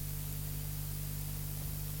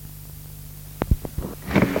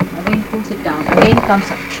pulls it down, again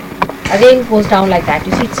comes up, again goes down like that.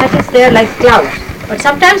 You see, it settles there like clouds. But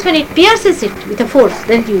sometimes when it pierces it with a force,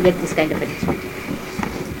 then you get this kind of an experience.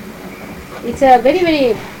 It's a very,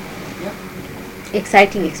 very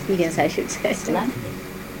exciting experience, I should say.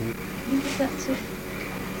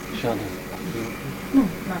 No,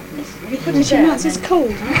 not this. You put it there. It's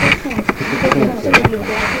cold.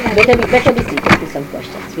 Better be seated to some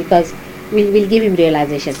questions, because we'll give him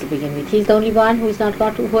realization to begin with. He's the only one who is not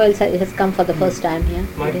got to. Who else has come for the first time here?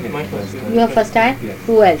 My first time. Your first time? Yes.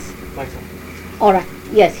 Who else? Myself. Alright.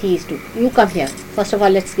 Yes, he is too. You come here. First of all,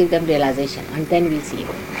 let's give them realization, and then we'll see.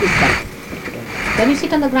 Please come. Can you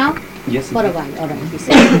sit on the ground? Yes. For a while. Alright.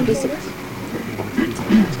 Please sit.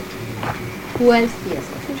 Who else? Yes.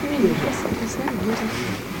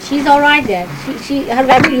 She's alright there. Her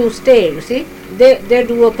value, you stay, you see. They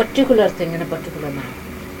do a particular thing in a particular manner.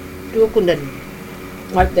 Do a kundalini.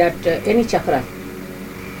 Like that, any chakra.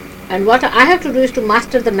 And what I have to do is to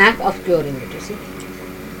master the knack of curing it, you see.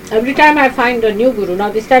 Every time I find a new guru, now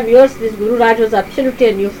this time yours, this Guru Raj was absolutely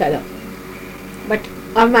a new fellow. But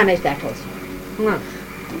I've managed that also.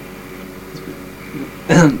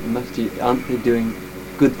 Mataji, aren't they doing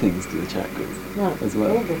good things to the chakras as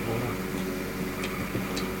well?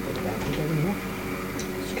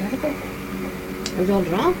 It's terrible. It's all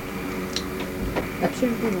wrong.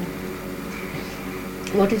 Absolutely wrong.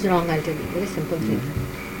 What is wrong, I'll tell you. Very simple thing.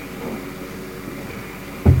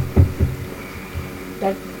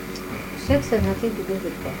 That sex has nothing to do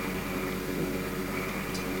with God.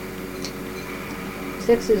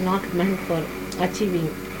 Sex is not meant for achieving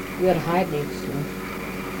your higher needs.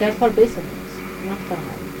 They are for baser needs, not for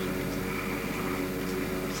higher needs.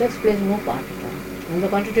 Sex plays no part at all. On the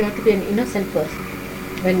contrary, you have to be an innocent person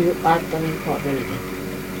when you are coming for religion.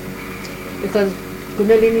 Because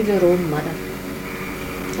Kundalini is your own mother,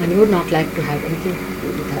 and you would not like to have anything to do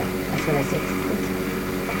with her as far as sex is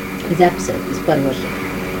concerned. It's absurd, it's perversion.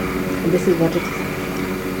 And this is what it is.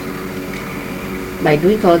 By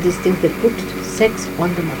doing all these things, they put sex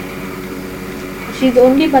on the mother. She is the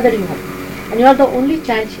only mother you have, and you are the only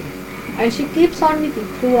child she has. And she keeps on with you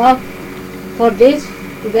throughout, for days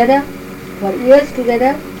together, for years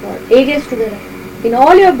together, for ages together. In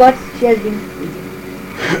all your births, she has been with you.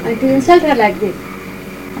 And to insult her like this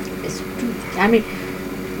is too,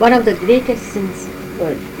 one of the greatest sins in the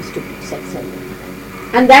world is to put sex on you.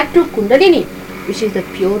 And that too Kundalini, which is the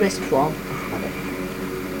purest form of mother.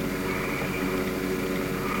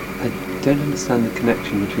 I don't understand the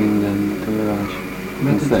connection between Guru Raj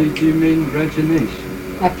and sex. Mataji, do you mean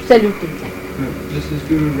Rajneesh? Absolutely. This is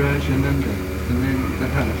Guru Raj Ananda, the name of the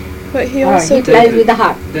heart. But he also he did. plays with the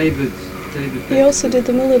heart. David. He also did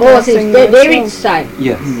the Muladhara Oh, thing. David's side.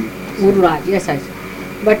 Yes. Guru Raj, yes I see.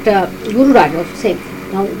 But Guru Raj was same.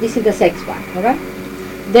 Now this is the sex part, alright?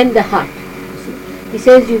 Then the heart. See? He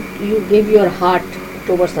says you give your heart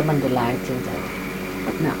towards the mandala and things like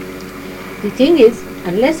that. Now, the thing is,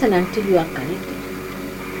 unless and until you are connected,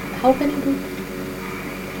 how can you do it?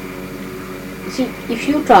 You see, if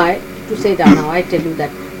you try to say that now, I tell you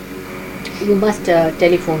that you must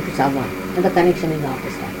telephone to someone and the connection is not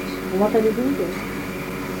established. What are you doing there?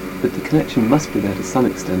 But the connection must be there to some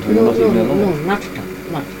extent, or you're No, not even alive. no, not at all.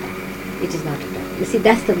 Not at all. It is not at all. You see,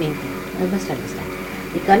 that's the main thing. I must understand.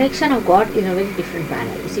 The connection of God in a very different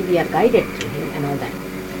manner. You see, we are guided through Him and all that.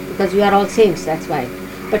 Because you are all saints, that's why.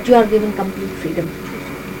 But you are given complete freedom to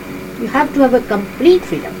choose. You have to have a complete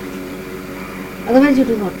freedom. Otherwise you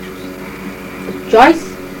do not choose. So choice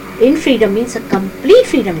in freedom means a complete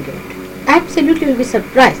freedom given. Absolutely, you will be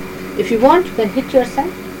surprised. If you want, you can hit yourself.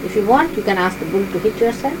 If you want, you can ask the bull to hit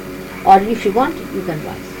yourself. Or if you want, you can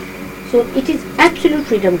rise. So it is absolute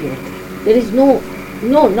freedom given. There is no,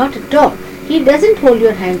 not at all. He doesn't hold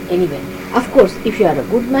your hand anywhere. Of course, if you are a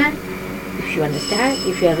good man, if you understand,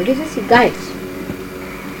 if you are religious, he guides you.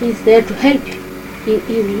 He is there to help you.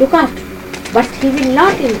 He will look after you. But he will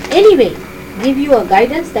not in any way give you a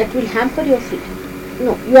guidance that will hamper your freedom.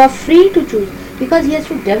 No, you are free to choose because he has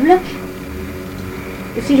to develop you.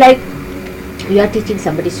 You see, like you are teaching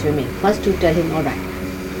somebody swimming. First you tell him, all right,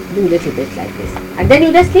 do a little bit like this. And then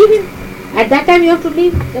you just leave him. At that time you have to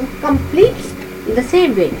leave them completely. In the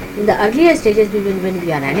same way, in the earlier stages when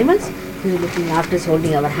we are animals, he is looking after us,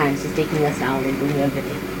 holding our hands, he's taking us down and doing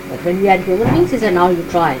everything. But when we are human beings, he said, now you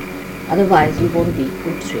try. Otherwise you won't be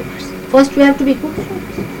good swimmers. First we have to be good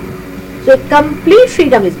swimmers. So complete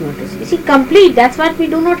freedom is given to us. You see, complete, that's what we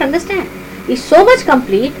do not understand. Is so much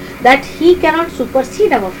complete that he cannot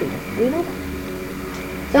supersede our freedom. Do you know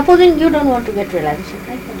that? Supposing you don't want to get realization,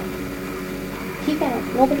 I cannot. He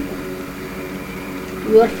cannot. Nobody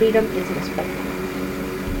can. Your freedom is respected.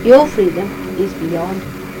 Your freedom is beyond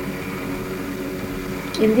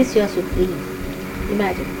In this you are supreme.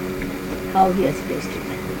 Imagine how he has placed you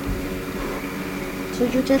there. So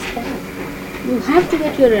you just cannot. You have to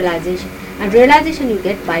get your realization. And realization you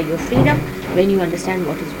get by your freedom when you understand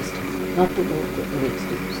what is wisdom. Not to go to the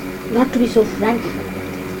extremes. Not to be so frantic about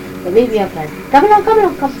things. The way we are frantic. Come along, come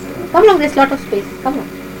along, come along, there's a lot of space. Come along.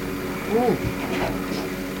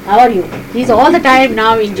 How are you? He's all the time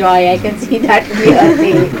now in joy. I can see that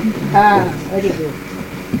clearly. Very good.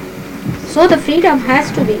 So the freedom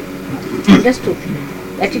has to be understood.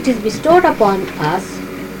 That it is bestowed upon us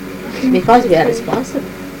because we are responsible.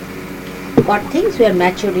 What things we are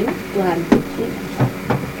matured in to handle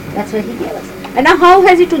freedom. That's why he gave us. And now how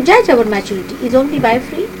has he to judge our maturity? Is only by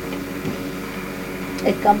free.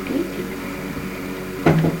 Completely.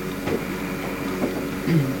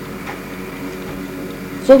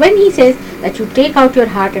 So when he says that you take out your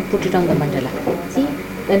heart and put it on the mandala, see,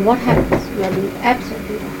 then what happens? You are doing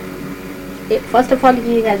absolutely wrong. First of all,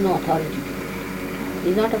 he has no authority. He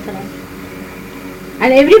is not authorized.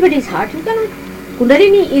 And everybody's heart, you cannot.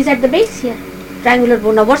 Kundalini is at the base here, triangular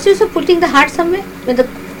bone. Now what's the use of putting the heart somewhere when the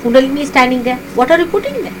Kundalini is standing there? What are you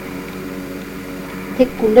putting there? Take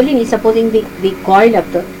Kundalini, supposing the coil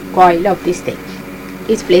of this thing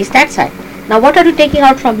is placed that side. Now what are you taking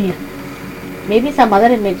out from here? Maybe some other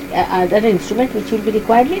instrument which will be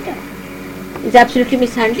required later. It's absolutely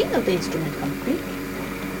mishandling of the instrument completely.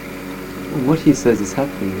 What he says is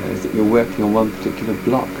happening there is that you're working on one particular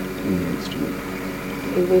block in the instrument.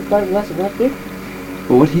 What is?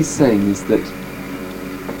 Well, what he's saying is that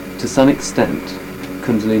to some extent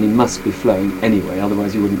Kundalini must be flowing anyway,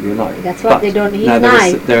 otherwise you wouldn't be alive. That's what they don't. He's now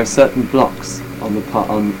nice. there are certain blocks on the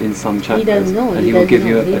in some chakras. He doesn't know. And he will give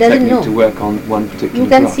you a technique to work on one particular You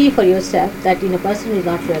can block. see for yourself that in a person who is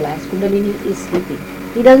not realized, Kundalini is sleeping.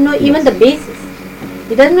 He doesn't know even the basis.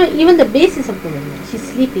 He doesn't know even the basis of Kundalini. She's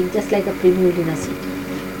sleeping just like a primule in a seat.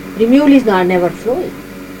 Primule is never flowing.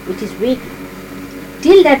 It is waiting.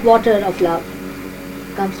 Till that water of love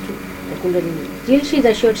comes to the Kundalini. Till she is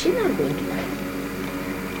assured she is not going to die.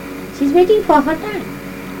 She is waiting for her time.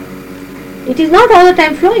 It is not all the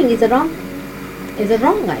time flowing. It's a wrong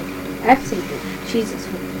idea. Absolutely. She is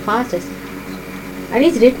fastest. And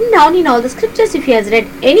it's written down in all the scriptures. If he has read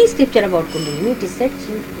any scripture about Kundalini, it is said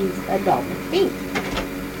she is a dormant being.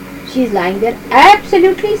 She is lying there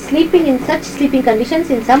absolutely sleeping in such sleeping conditions.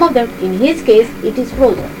 In some of them, in his case, it is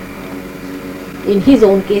frozen. In his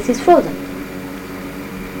own case, it's frozen.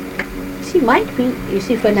 She might be, you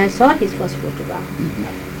see, when I saw his first photograph,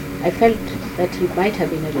 I felt that he might have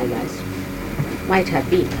been a realized. Might have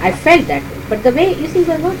been. I felt that way. But the way, you see, he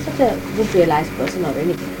was not such a good realized person or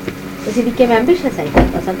anything. Because he became ambitious, I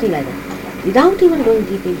think, or something like that. Without even going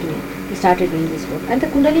deep into it, he started doing this work. And the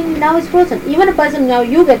Kundalini now is frozen. Even a person now,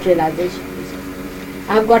 you get realization.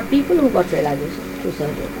 I have got people who got realization through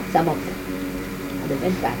surgery, some of them. And they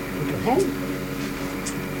went back into hell.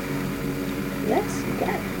 Yes, you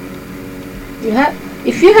can.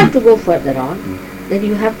 If you have to go further on, then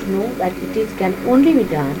you have to know that it can only be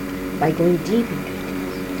done by going deep into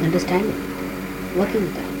it, understanding, working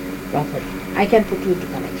it out properly. I can put you into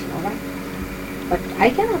connection, alright? But I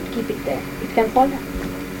cannot keep it there. It can fall down.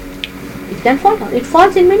 It can fall down. It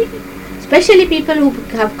falls in many people. Especially people who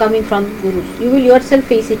have coming from gurus. You will yourself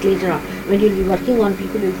face it later on. When you will be working on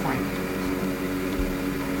people, you will find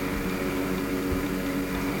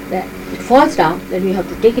that it falls down, then you have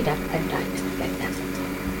to take it up and tie it like that.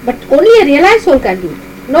 But only a realized soul can do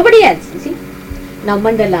it. Nobody else, you see. Now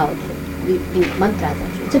mandala also, the mantras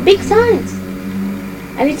also. It's a big science.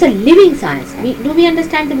 And it's a living science. Do we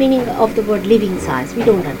understand the meaning of the word living science? We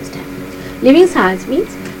don't understand. Living science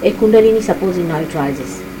means a Kundalini, supposing now it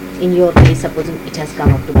rises. In your case, supposing it has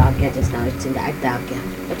come up to the Agya just now, it's at the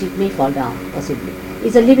Agya. But it may fall down, possibly.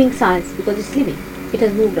 It's a living science because it's living. It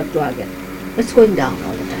has moved up to Agya. It's going down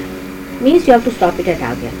all the time. Means you have to stop it at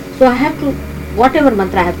Agya. So I have to, whatever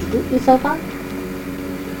mantra I have to do is of heart.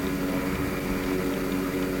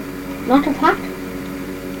 Not of heart.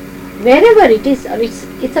 Wherever it is,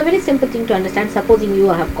 it's a very simple thing to understand. Supposing you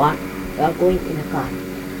are going in a car.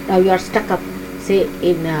 Now you are stuck up, say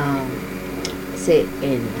in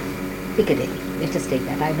Piccadilly. Let us take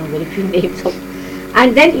that. I know very few names of.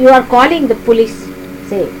 And then you are calling the police,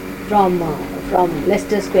 say from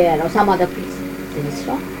Leicester Square or some other place. Then it's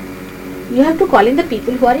wrong. You have to call in the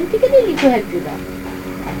people who are in Piccadilly to help you down.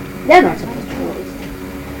 They are not supposed to know this.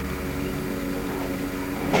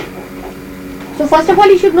 So first of all,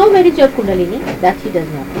 you should know where is your Kundalini. That he does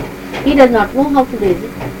not know. He does not know how to raise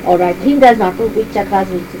it. Alright, he does not know which chakras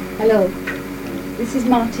raise it. Hello. This is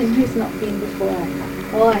Martin, who's not been before.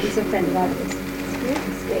 Oh, He's a friend of ours.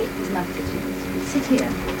 It's great. He's Mataji. Sit here.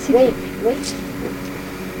 Wait.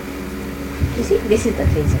 You see, this is the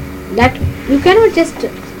reason. That you cannot just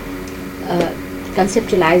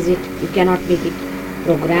conceptualize it, you cannot make it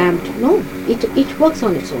programmed. No, it works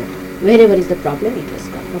on its own. Wherever is the problem, it was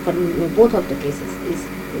come. Now, for both of the cases is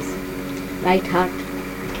right heart,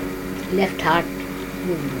 left heart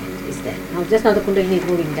movement is there. Now the Kundalini is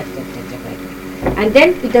moving that right. And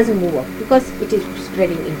then it doesn't move up because it is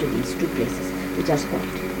spreading into these two places which are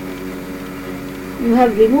spoiled. You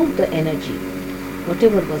have removed the energy,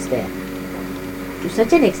 whatever was there, to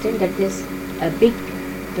such an extent that there's a big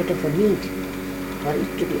bit of a need for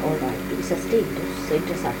it to be alright, to be sustained, those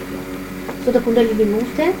centers are to be alright. So the Kundalini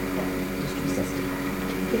moves there, just to be sustained.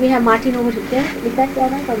 If we have Martin over there, will that be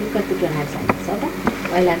alright, or you can put your hands on this, alright?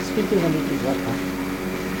 While I'm speaking, only it will work out.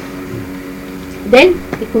 Then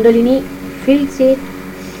the Kundalini fills it,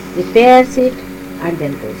 repairs it, and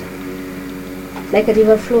then goes on. Like a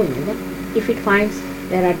river flowing, If it finds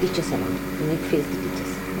there are ditches around, then it fills the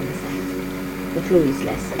ditches on the sides. The flow is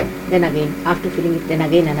less. Then again, after filling it, then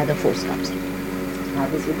again another force comes in. Now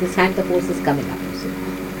with this hand the force is coming up. So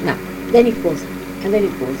now, then it goes up, and then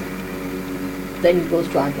it goes up. Then it goes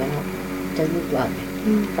to Agya now. It has moved to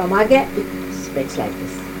Agya. From Agya, it spreads like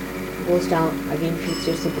this. Goes down, again feels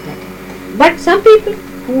your sympathetic. But some people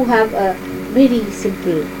who have a very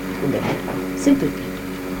simple Kundalini, simple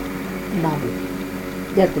people, normal,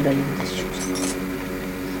 their Kundalini just shoots.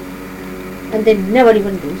 And they never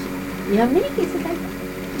even goes. We have many cases like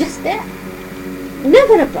that. Just there.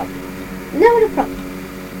 Never a problem. Never a problem.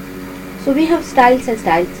 So we have styles and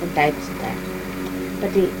styles and types and types.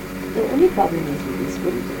 But the only problem is with these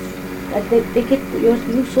villages that they get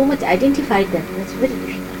you so much identified that that's very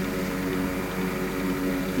difficult.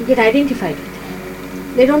 You get identified with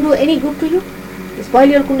them. They don't do any good to you. They spoil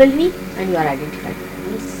your Kundalini and you are identified with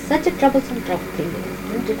them. It's such a troublesome thing,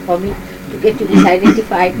 isn't it, for me to get you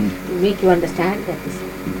disidentified, to make you understand that this.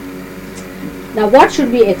 Now what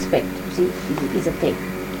should we expect? See, is a thing.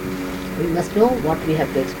 We must know what we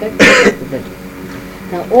have to expect.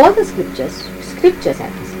 Now all the scriptures I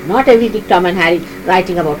have to say, not every Dick, Tom and Harry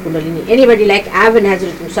writing about Kundalini. Anybody like Avon has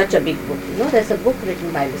written such a big book. There's a book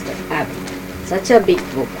written by Mr. Avon. Such a big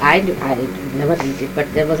book. I never read it,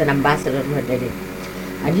 but there was an ambassador who had read it.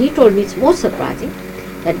 And he told me it's most surprising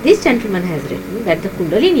that this gentleman has written that the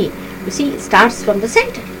Kundalini, you see, starts from the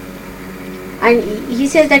center. And he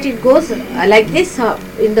says that it goes like this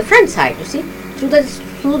in the front side, you see, through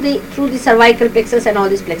the cervical plexus and all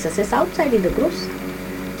these plexuses outside in the gross.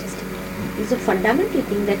 It's a fundamental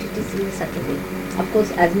thing that it is in such a way. Of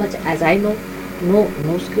course, as much as I know,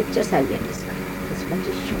 no scriptures have yet described. This much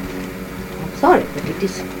is sure. I'm sorry, but it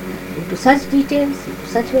is into such details, into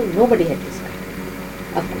such way, nobody had described.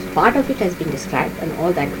 Of course, part of it has been described, and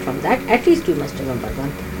all that. From that, at least you must remember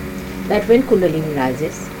one thing: that when Kundalini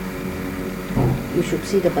rises, you should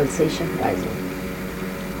see the pulsation rising.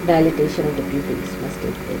 Dilatation of the pupils must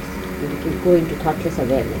take place. You can go into thoughtless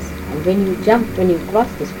awareness, and when you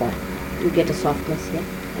cross this point, you get a softness here,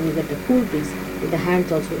 and you get a cool breeze. With the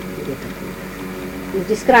hands also, you get a cool breeze. It's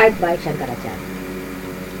described by Shankaracharya.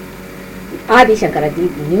 Adi Shankara, the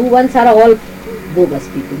new ones are all bogus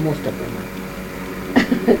people, most of them are.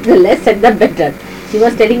 The less said the better. She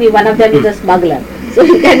was telling me one of them is a smuggler. So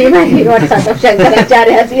you can imagine what sort of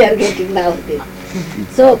Shankaracharyas we are getting nowadays.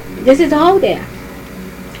 So this is how they are.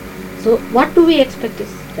 So what do we expect is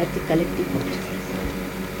that the collective consciousness.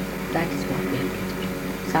 That is what we have to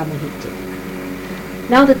expect. Samohik Cheta.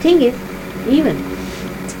 Now the thing is, even,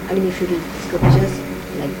 if you read scriptures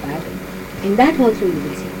like Bible, in that also you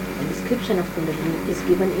will see the description of Kundalini is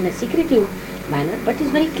given in a secretive manner, but is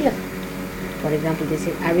very clear. For example, they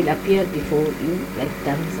say, I will appear before you like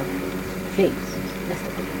tongues of flames. That's the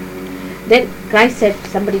Kundalini. Then Christ said,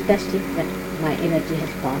 somebody touched him, that my energy has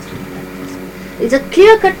passed from that person. It's a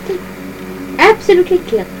clear-cut thing. Absolutely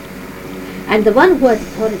clear. And the one who has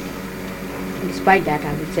authority, despite that,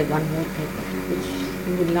 I will say one more thing, which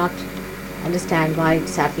you will not understand why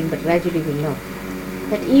it's happening, but gradually will know.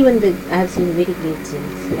 That even I have seen very great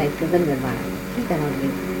saints, like Nirmala, he cannot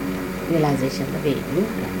give realization the way you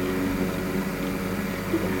can.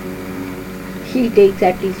 He takes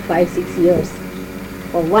at least 5-6 years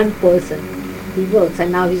for one person. He works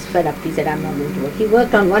and now he's fed up. He said, I'm not going to work. He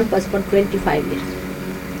worked on one person for 25 years.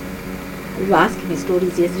 You ask him his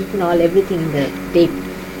stories, he has written everything in the tape.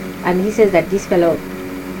 And he says that this fellow,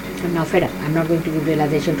 I'm now fed up. I'm not going to give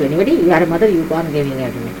realization to anybody. You are a mother, you go on giving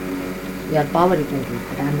everything. Your power you can do,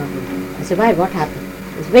 but I'm not going to. I said, why? What happened?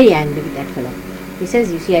 He's very angry with that fellow. He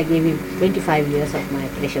says, you see, I gave him 25 years of my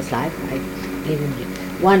precious life. I gave him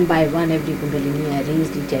one by one every Kundalini. I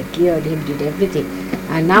raised it, I cleared him, did everything.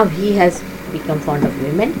 And now he has become fond of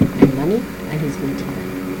women and money, and he's meeting them.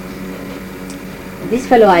 this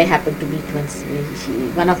fellow I happened to meet once.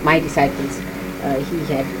 One of my disciples,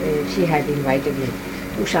 she had invited me,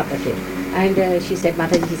 Usha Patel, and she said,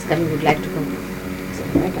 Mataji, he's coming, would like to come. I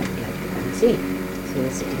said, right, I would like to come and see. So he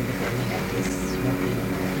was sitting before me like this, smoking.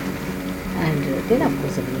 And then of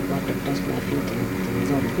course he got to touch my feet and everything is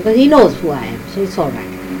all right, because he knows who I am, so it's all right.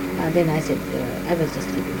 Then I said, I was just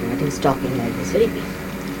keeping quiet, he's talking like this, very big.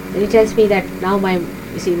 Then he tells me that now my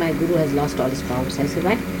guru has lost all his powers. I said,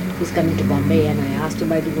 why? He's coming to Bombay, and I asked him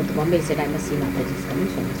why to go to Bombay. He said, I must see Mataji is coming,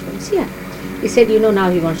 so I must go and see her. He said, now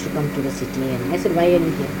he wants to come to the city. And I said, why are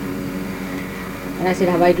you here? And I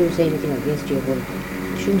said, why do you say anything against your guru?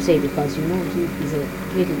 You shouldn't say, because he is a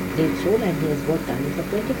little great soul and he has worked on it for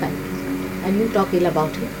 25 years. And you talk ill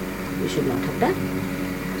about him, you should not have done.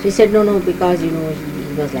 So he said, no, because he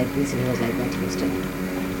was like this and he was like that, he was telling.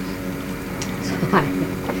 So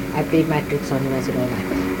I played my tricks on him. I said, all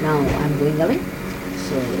right, now I'm going away.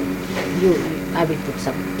 So I will put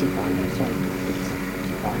some tea on it. So I put some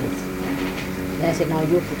tea on it. Then I said, now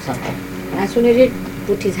you put something. As soon as he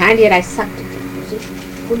put his hand here, I sucked it. You see,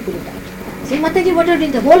 couldn't put it out. See, Mataji, what you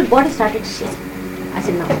did? The whole body started shaking. I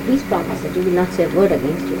said, now please promise that you will not say a word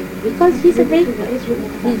against him, because he's a great,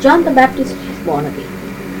 he's John the Baptist born again.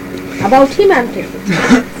 About him I'm telling.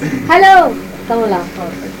 Hello, Kamala.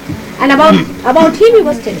 And about him he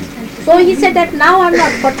was telling. So he said that now I'm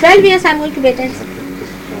not, for 12 years I'm going to wait and see.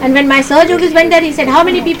 And when my Sahajogis went there, he said, how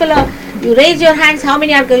many people are, you raise your hands, how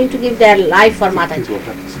many are going to give their life for Mataji?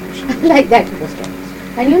 Like that he was talking.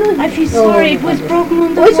 And I feel sorry, it was broken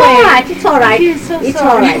on the it's way. all right, it's all right. I feel so it's sorry.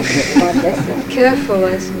 all right. God bless you. Careful,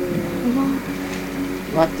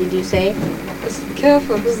 What did you say?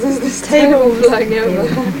 careful, because there's this table flying over.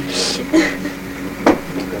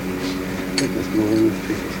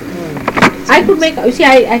 I could make, you see,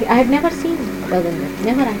 I had never seen Gagan,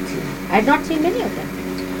 never I had seen. I had not seen many of them.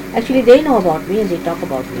 Actually, they know about me and they talk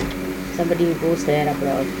about me. Somebody who goes there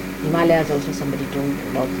abroad, Himalayas also somebody told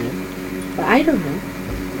about me. But I don't know.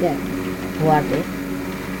 Yeah, who are they?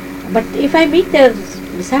 But if I meet their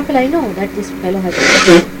disciple, I know that this fellow has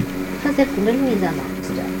because their Kundalini is not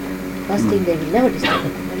disturbed. First thing, they will never disturb the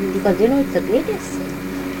Kundalini because they know it's the greatest.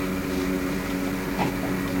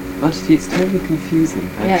 Actually, it's totally confusing.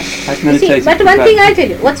 Yeah. I've You meditated see, but for one about- thing I'll tell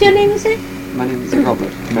you. What's your name, you say? My name is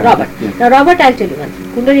Robert. Robert. Yeah. Now, Robert, I'll tell you one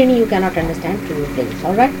thing. Kundalini you cannot understand through your brains.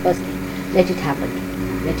 Alright? First thing, let it happen.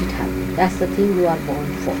 Let it happen. That's the thing you are born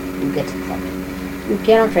for. You get it from it. You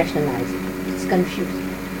cannot rationalize it. It's confusing.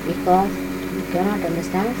 Because you cannot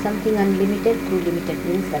understand something unlimited through limited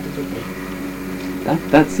means, that is your brain.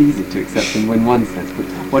 That's easy to accept in one sense, but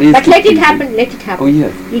what is But let it confusing- happen, let it happen. Oh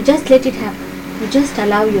yes. You just let it happen. You just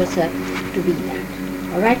allow yourself to be that.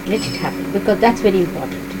 Alright? Let it happen. Because that's very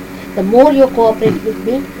important. The more you cooperate with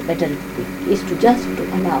me, the better it will be. Is to just to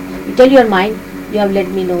allow. You tell your mind, you have led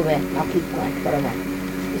me nowhere. Now keep quiet for a while.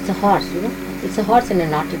 It's a horse, It's a horse and a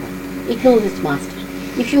naughty one. It knows its master.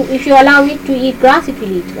 If you allow it to eat grass, it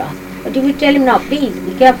will eat grass. But if you tell him now, please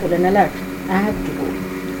be careful and alert, I have to go.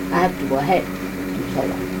 I have to go ahead. It's all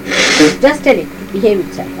right. Just tell it to behave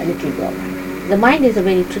itself and it will go all right. The mind is a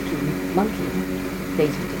very tricky monkey,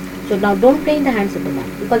 plays with it. So now don't play in the hands of the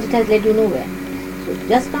mind because it has led you nowhere. So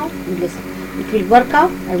just now you listen. It will work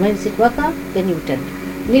out, and when it work out, then you tell me.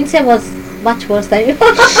 Lindsay was much worse than you.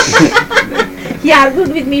 He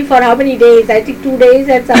argued with me for how many days? I think 2 days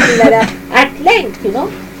and something like that. At length, And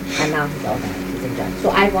now he's all right. He's enjoying. So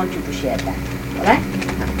I want you to share that. Alright?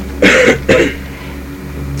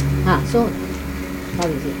 So how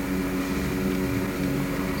is he?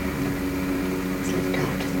 It's left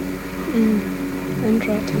out. And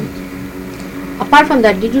rotten. Apart from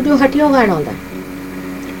that, did you do Hatha Yoga and all that?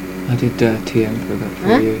 I did TM for about 4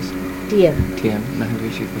 Huh? years. Dear. TM,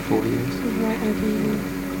 Maharishi, for 4 years. Right over you.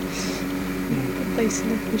 The base of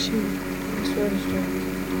the machine. That's good.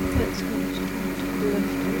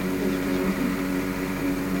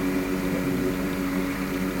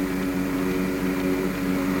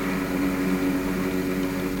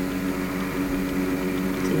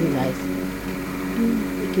 See his eyes.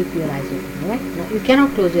 You keep your eyes open, alright? Now you cannot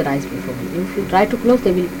close your eyes before me. If you try to close,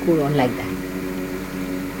 they will go on like that.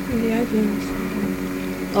 Yeah, I've noticed.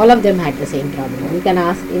 All of them had the same problem. You can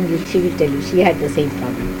ask English, she will tell you she had the same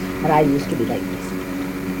problem. Her eyes used to be like this.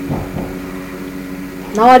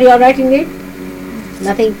 Now are you alright indeed?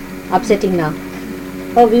 Nothing upsetting now.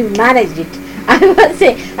 Oh, we managed it. I must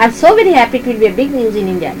say, I'm so very happy. It will be a big news in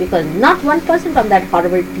India because not one person from that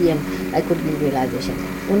horrible PM I could give realization.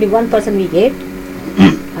 Only one person we gave,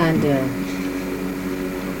 and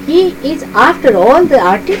he is after all the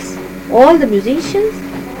artists, all the musicians,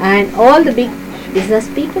 and all the big business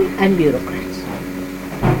people and bureaucrats.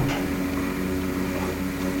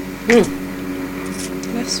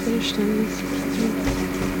 Left Swedish down.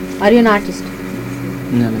 Are you an artist?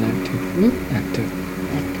 No, I'm an actor. Actor.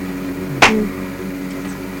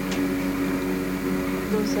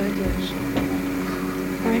 North side direction.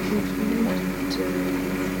 I can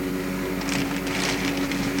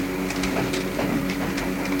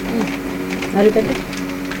Are you better?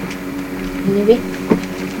 Anyway,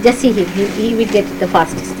 just see him. He will get it the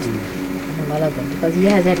fastest. All of them, because he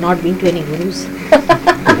has not been to any gurus.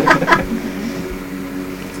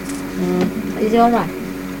 Is he alright?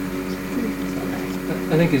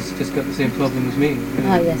 I think he's just got the same problem as me.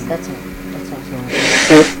 Ah, yes, that's all. That's all.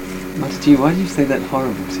 So, Mataji, why do you say that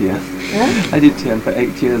horrible TM? Huh? I did TM for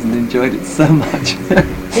 8 years and enjoyed it so much.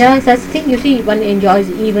 Yeah, that's the thing. You see, one enjoys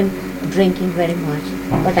even drinking very much.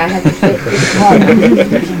 But I have to say, it's horrible.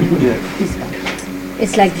 Yeah.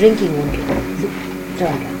 It's like drinking only.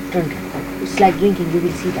 Turn around. It's like drinking, you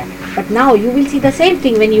will see that. But now you will see the same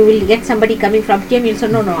thing when you will get somebody coming from TM, you'll say,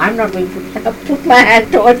 no, I'm not going to put my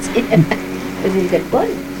hand towards it. But you'll get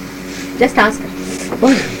burned. Just ask her.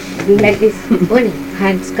 Burning. Doing like this. Burning.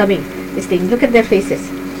 Hands coming. This thing. Look at their faces.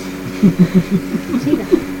 See that?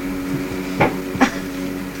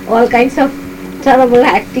 All kinds of terrible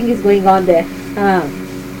acting is going on there.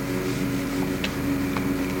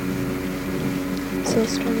 so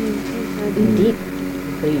strong. Deep.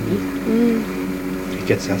 Very deep. He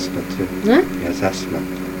gets asthma too. Huh? He has asthma.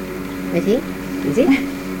 Is he? Is he?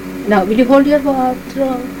 Now, will you hold your breath?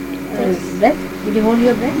 Will you hold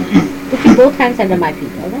your breath? Put your both hands under my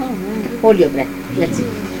feet. Hold your breath. Let's see.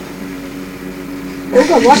 Oh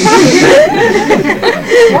God, what happened?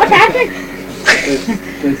 What happened?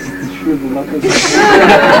 They shrivel up. We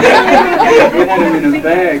had him in a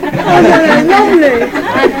bag. Lovely.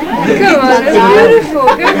 Come on, it's beautiful.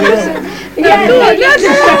 Yeah, Come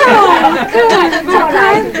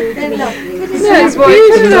on. No, it's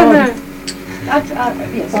beautiful on there.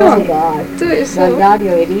 Oh God. Do it My yourself. God,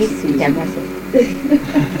 you're very sweet, I must say.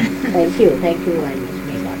 Thank you very much.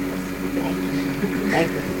 May God bless you. Thank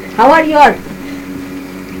you. How are your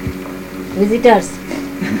visitors?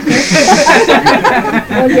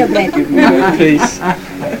 Hold your breath. Please.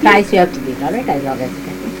 Twice you have to give, alright, as long as you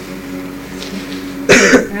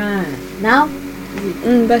can. Now?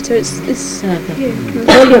 Better. It's Okay.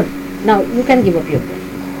 Hold your. Now you can give up your breath.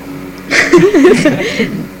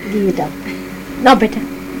 Give it up. Now better.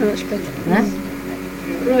 much better. Huh?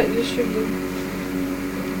 Right, you should be.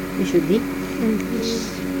 You should be.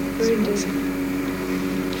 Very decent.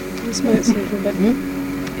 He smokes a little bit.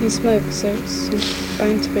 He smokes, so it's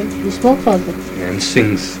bound to be. He smokes also. And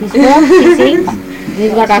sings. He smokes, he sings,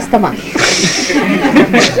 he's got asthma.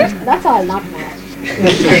 That's all, not mad.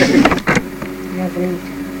 You're great.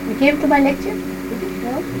 You came to my lecture?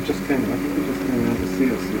 No? He just came, I think he just came around to see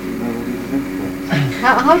us, so he didn't know what he was in for.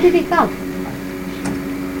 How did he come?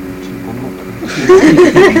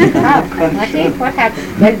 How? What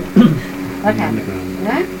happened? Tell me. What happened?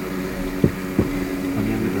 Huh? On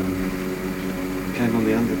the underground. Came on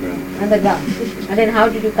the underground. Underground. And then how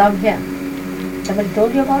did you come here? Somebody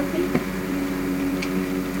told you about me?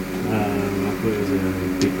 I thought it was a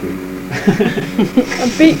big group. A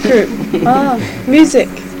beat group. Ah, music.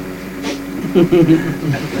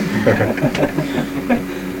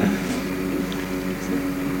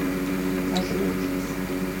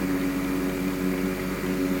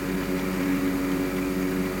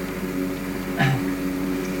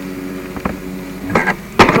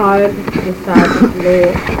 Hard, decided, low.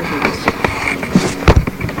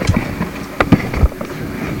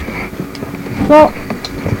 So,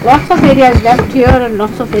 lots of areas left here and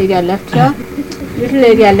lots of area left here. Little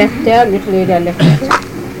area left there, little area left there.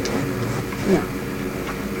 Yeah.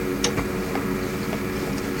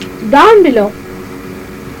 Down below,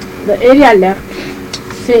 the area left,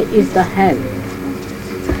 say, is the hell.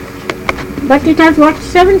 But it has what?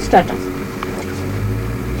 7 strata.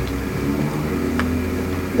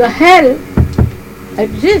 The hell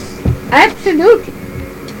exists, absolutely.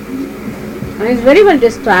 And is very well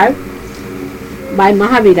described by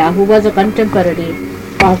Mahavira, who was a contemporary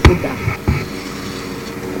of Buddha.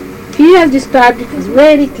 He has described it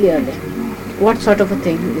very clearly. What sort of a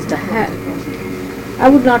thing is the hell? I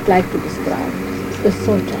would not like to describe. It's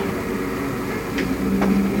so terrible.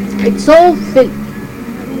 It's so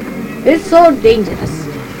filthy. It's so dangerous.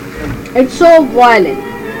 It's so violent.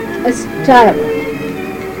 It's terrible.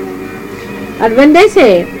 And when they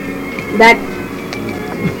say that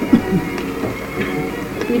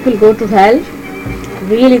people go to hell,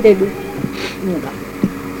 really they do. No doubt.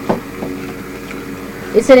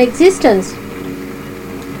 It's an existence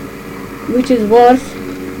which is worse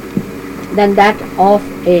than that of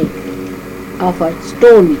a of a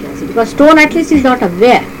stone, we can say, because stone at least is not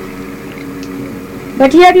aware.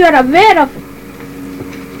 But here you are aware of it.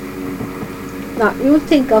 Now you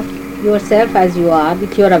think of yourself as you are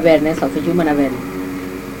with your awareness of a human awareness.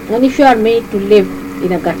 And if you are made to live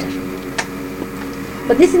in a gutter,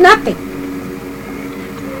 but this is nothing.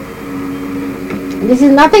 This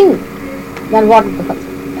is nothing than what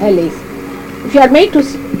hell is. If you are made to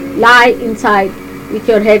lie inside with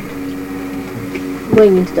your head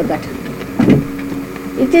going into the gutter,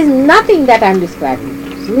 it is nothing that I am describing.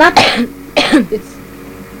 It's nothing. It's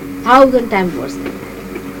 1,000 times worse.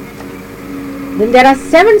 Then there are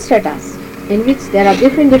 7 stratas in which there are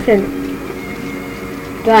different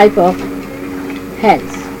type of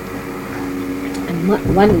hells,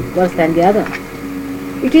 and one is worse than the other.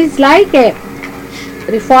 It is like a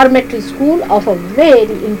reformatory school of a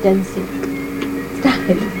very intensive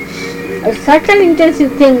style. A certain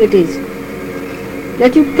intensive thing it is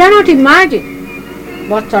that you cannot imagine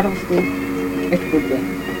what sort of thing it could be.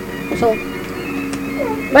 So,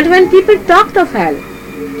 but when people talked of hell,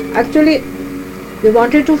 actually they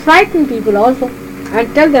wanted to frighten people also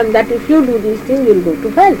and tell them that if you do these things you will go to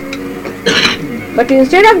hell. But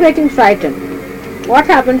instead of getting frightened, what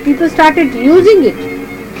happened? People started using it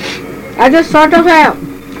as a sort of a,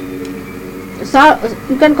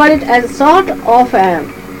 you can call it as a sort of a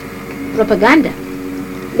propaganda,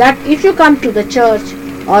 that if you come to the church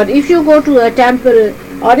or if you go to a temple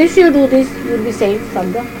or if you do this, you will be saved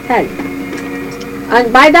from the hell.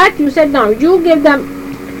 And by that you said, now you give them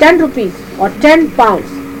 10 rupees or 10 pounds,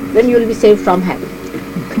 then you will be saved from hell.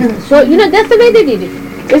 So, that's the way they did it.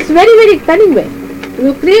 It's very, very cunning way.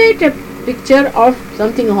 You create a picture of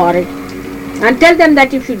something horrid and tell them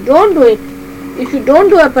that if you don't do it, if you don't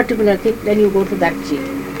do a particular thing, then you go to that jail.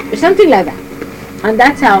 It's something like that. And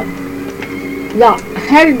that's how the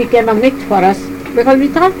hell became a myth for us, because we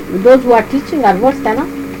thought those who are teaching are worse than us.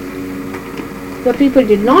 The people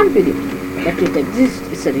did not believe that it exists,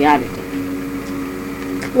 it's a reality.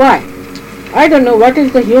 Why? I don't know what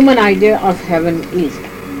is the human idea of heaven is.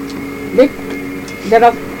 There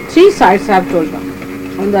are 3 sides I have told you.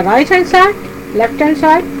 On the right hand side, left hand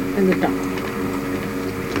side and the top.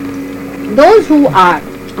 Those who are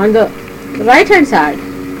on the right hand side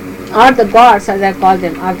are the gods, as I call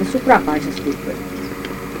them, are the supra-conscious people.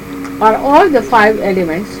 Are all the 5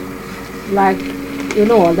 elements, like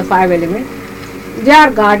all the 5 elements, they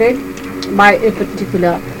are guarded by a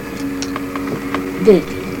particular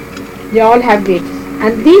deity. They all have deities,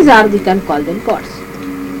 and these are, we can call them gods.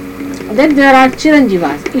 Then there are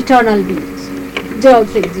Chiranjivas, eternal beings. They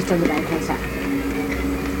also exist on the right hand side.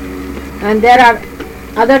 And there are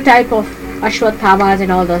other type of Ashwathamas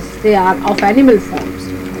and all those, they are of animal forms.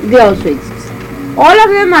 They also exist. All of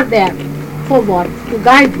them are there for what? To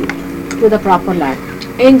guide you to the proper life.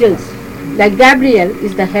 Angels, like Gabriel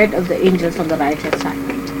is the head of the angels on the right hand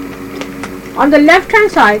side. On the left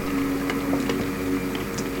hand side,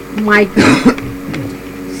 Michael.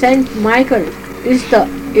 Saint Michael is the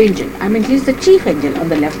angel. He is the chief angel on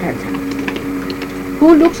the left hand side.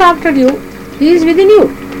 Who looks after you? He is within you.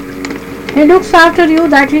 He looks after you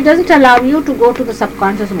that he doesn't allow you to go to the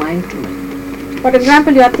subconscious mind too much. For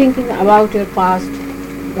example, you are thinking about your past,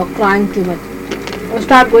 you are crying too much. You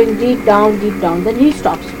start going deep down, then he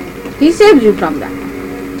stops you. He saves you from that.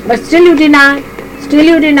 But still you deny,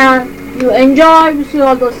 you enjoy, you see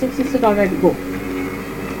all those things, he said already go.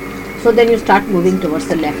 So then you start moving towards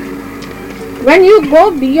the left. When you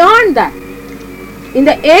go beyond that, in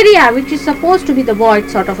the area which is supposed to be the void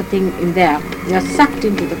sort of a thing in there, you are sucked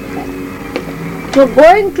into the hell. So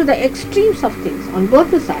going to the extremes of things on both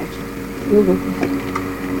the sides, you go to hell.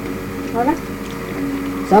 Alright?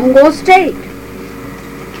 Some go straight.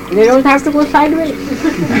 They don't have to go sideways.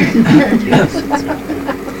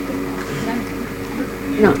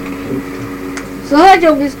 No. Sahaj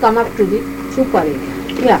yogis come up to the super area.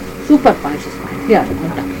 Yeah, super conscious mind. Here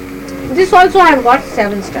on top. This also I have got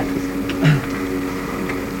 7 studies.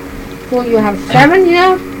 So you have 7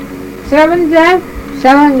 here, 7 there,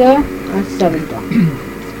 7 there, and 7 down.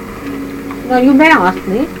 Now you may ask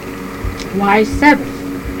me, why 7?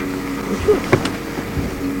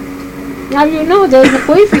 Now there is a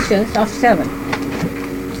coefficient of 7.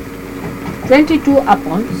 22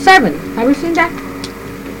 upon 7. Have you seen that?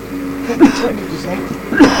 What did you say?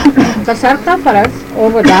 The circumference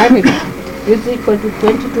over diameter is equal to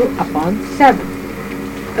 22 upon 7.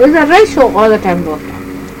 There is a ratio all the time worked out.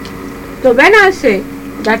 So when I say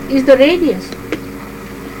that is the radius,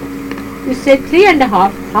 you say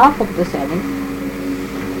 3.5, half of the 7,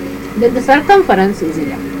 then the circumference is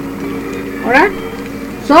 11. Alright?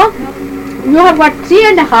 So you have got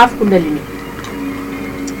 3.5 Kundalini.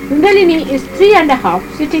 Kundalini is 3.5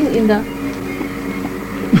 sitting in the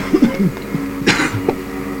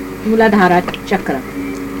Muladhara chakra.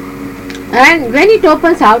 And when it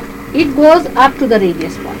opens out, it goes up to the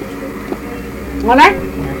radius point. Alright?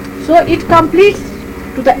 So it completes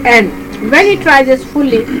to the end. When it rises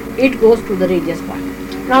fully, it goes to the radius point.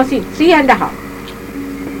 Now see, 3.5.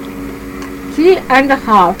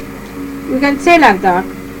 3.5, you can say like that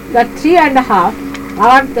 3.5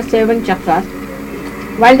 are the 7 chakras,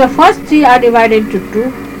 while the first 3 are divided into 2,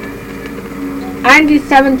 and the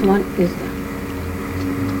 7th one is there.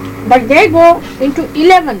 But they go into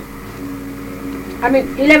 11.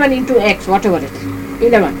 11 into x, whatever it is.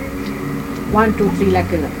 11. 1, 2, 3,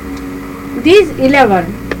 like 11. These 11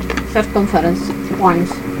 circumference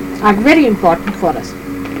points are very important for us.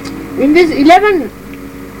 In these 11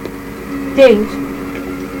 things,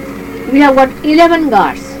 we have got 11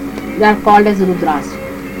 guards. They are called as Rudras,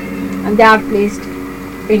 and they are placed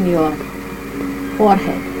in your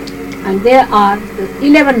forehead. And they are the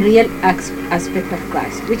 11 real aspects of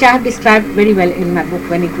Christ, which I have described very well in my book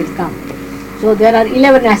when it will come. So there are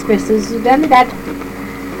 11 aspects. So then that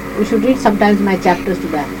you should read sometimes my chapters to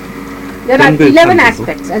that. There are 11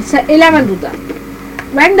 aspects and 11 Rudra.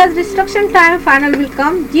 When the destruction time final will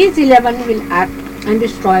come, these 11 will act and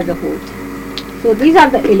destroy the whole thing. So these are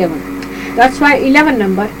the 11. That's why 11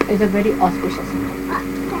 number is a very auspicious number.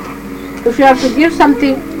 If you have to give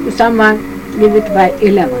something to someone, give it by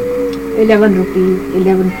 11. 11 rupees,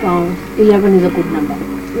 11 pounds, 11 is a good number.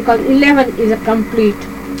 Because 11 is a complete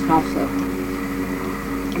half circle.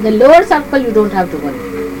 The lower circle you don't have to worry.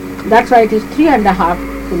 That's why it is 3.5.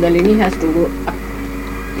 Kundalini has to go up.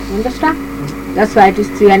 Understand? That's why it is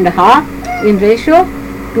 3.5 in ratio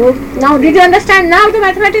to. Now, did you understand now the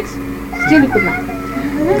mathematics? Still you could not.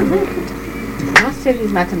 Not still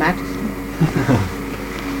is mathematics.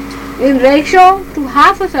 In ratio to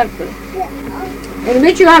half a circle, in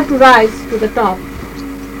which you have to rise to the top.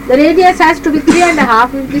 The radius has to be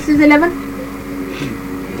 3.5. If this is 11.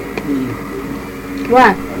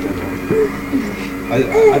 What? I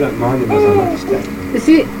don't mind him as I understand. You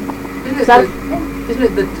see, Isn't it so, that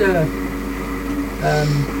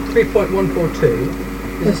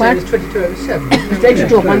 3.142 is the same as 22 over 7?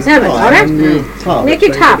 22 upon 7, alright? Make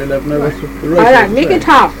it half. Alright, make it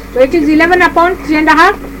half. So it is 11 upon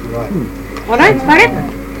 3.5. Right. Alright, correct?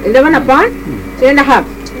 11 upon 3.5.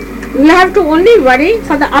 We have to only worry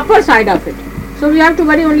for the upper side of it. So we have to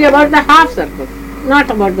worry only about the half circle, not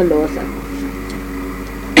about the lower circle.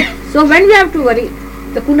 So when we have to worry,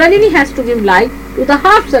 the Kundalini has to give light to the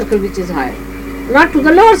half circle which is higher, not to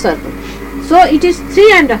the lower circle. So it is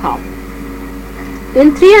 3.5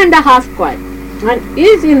 in 3.5 coil and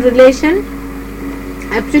is in relation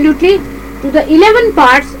absolutely to the 11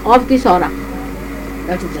 parts of this aura.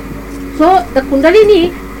 That is it. So the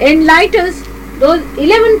Kundalini enlightens those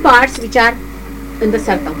 11 parts which are in the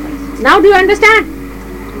circumference. Now do you understand,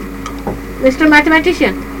 Mr.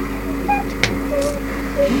 Mathematician?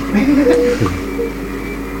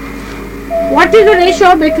 What is the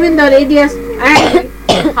ratio between the radius and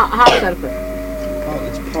half circle? Oh,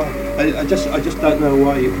 it's pi. I just don't know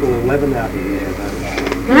why you pull 11 out of there.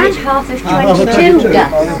 Which half of But 22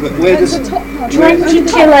 does? where does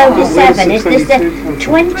 22 over 7 is the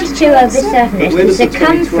 22 over 7 is the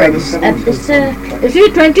circumference of the circle. You see,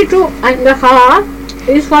 22.5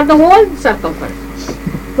 is for the whole circumference.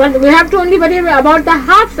 But we have to only worry about the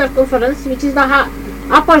half circumference, which is the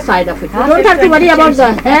upper side of it. We don't have to worry about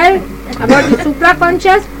the head, about the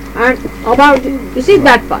supraconscious, and about, you see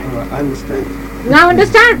that part. I understand. Now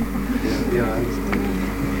understand? Yeah, I understand.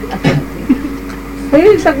 He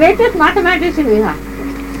is the greatest mathematician we have.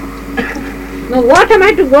 Now what am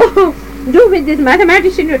I to go do with this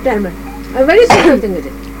mathematician, you tell me? A very simple thing it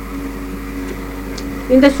is.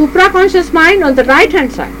 In the supraconscious mind on the right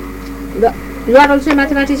hand side, you are also a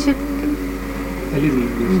mathematician.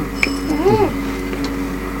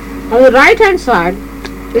 On the right hand side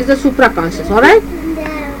is the supraconscious, alright?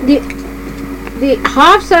 The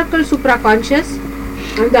half circle supraconscious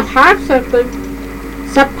and the half circle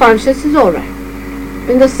subconscious is alright.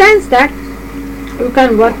 In the sense that you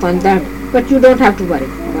can work on that, but you don't have to worry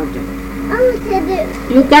about it.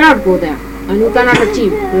 You cannot go there and you cannot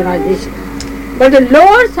achieve realization. But the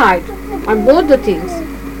lower side on both the things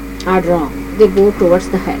are wrong. They go towards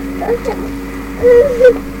the head.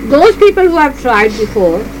 Those people who have tried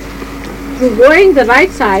before, through going the right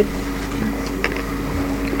side,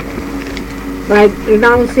 by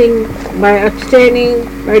renouncing, by abstaining,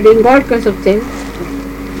 by doing all kinds of things,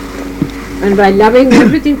 and by loving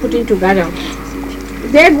everything putting together,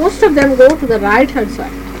 most of them go to the right hand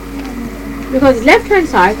side. Because left hand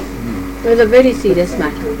side It is a very serious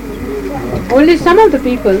matter. Only some of the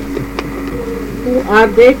people who are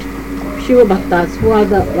great Shiva Bhaktas, who are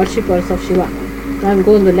the worshippers of Shiva, can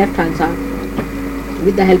go on the left hand side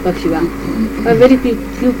with the help of Shiva. But very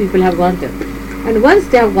few people have gone there. And once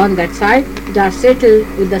they have gone that side, they are settled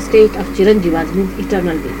with the state of Chiranjivas, means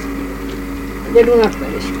eternal beings. They do not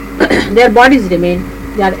perish. Their bodies remain,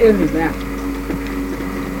 they are everywhere.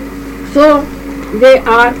 So, they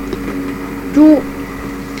are two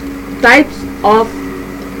types of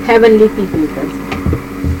heavenly people, you can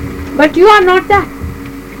say. But you are not that.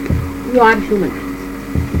 You are human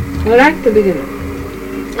beings. Alright, to begin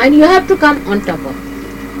with. And you have to come on top of it.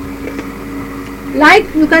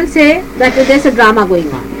 Like you can say that there is a drama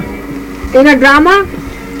going on. In a drama,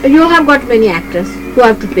 you have got many actors who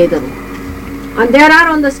have to play the role. And there are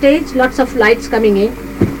on the stage lots of lights coming in,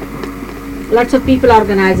 lots of people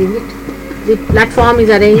organizing it. The platform is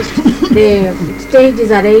arranged, the stage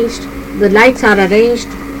is arranged, the lights are arranged,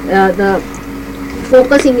 the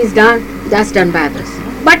focusing is done, that's done by others.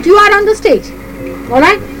 But you are on the stage,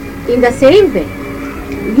 alright? In the same way,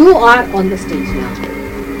 you are on the stage now.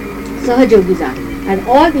 Sahajogis are, and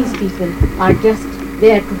all these people are just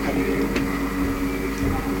there to help.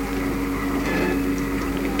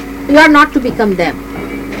 You are not to become them.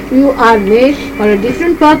 You are made for a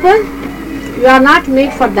different purpose. You are not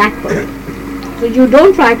made for that purpose. So you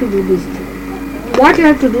don't try to do these things. What you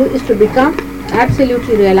have to do is to become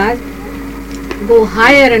absolutely realized, go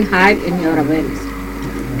higher and higher in your awareness.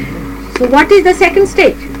 So what is the second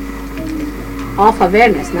stage of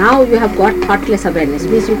awareness? Now you have got thoughtless awareness,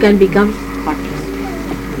 means you can become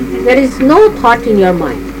thoughtless. There is no thought in your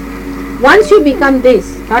mind. Once you become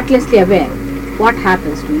this, thoughtlessly aware, what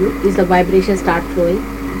happens to you is the vibrations start flowing,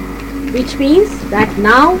 which means that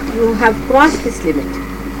now you have crossed this limit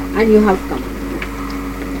and you have come.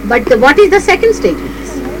 But what is the second stage of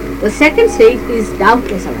this? The second stage is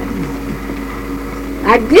doubtless awareness.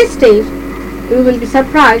 At this stage, you will be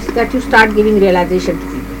surprised that you start giving realization to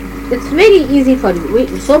people. It's very easy for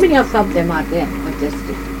you. So many of them are there at this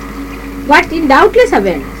stage. But in doubtless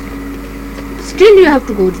awareness, still you have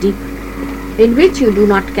to go deep, in which you do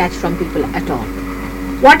not catch from people at all.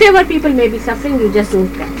 Whatever people may be suffering, you just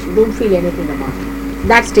don't catch. You don't feel anything about it.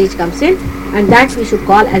 That stage comes in, and that we should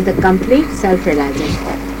call as the complete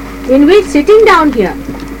self-realization. In which sitting down here,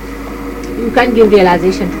 you can give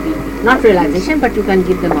realization to people. Not realization, but you can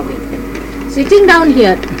give them away. Sitting down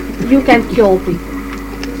here, you can cure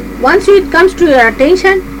people. Once it comes to your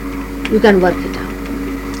attention, you can work it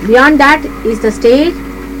out. Beyond that is the stage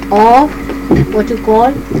of what you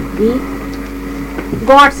call the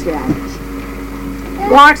God's realization.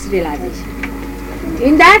 God's realization.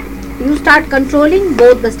 In that, you start controlling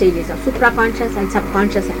both the stages of supraconscious and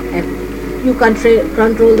subconscious everything. You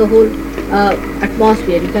control the whole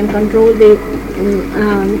atmosphere, you can control the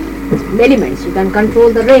elements, you can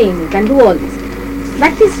control the rain, you can do all this.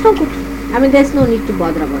 That is so good. I mean, there is no need to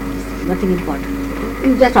bother about this, nothing important.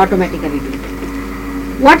 You just automatically do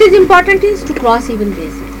it. What is important is to cross even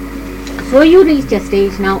this. So you reach a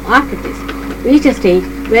stage now after this, reach a stage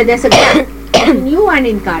where there is a gap between you and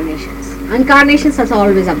incarnations. Incarnations are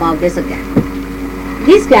always above, there is a gap.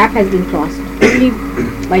 This gap has been crossed only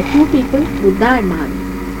by two people, Buddha and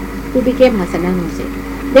Mahavira, who became Hassan and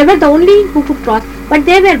Hussein. They were the only who could cross, but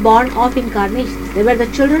they were born of incarnations. They were the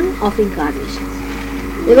children of incarnations.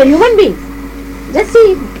 They were human beings. Just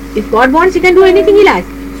see, if God wants, He can do anything He likes.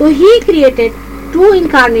 So He created two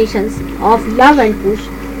incarnations of love and Kush.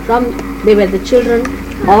 They were the children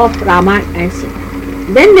of Rama and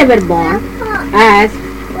Sita. Then they were born as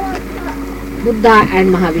Buddha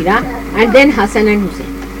and Mahavira, and then Hassan and Hussein.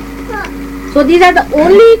 So these are the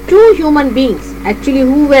only two human beings actually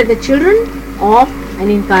who were the children of an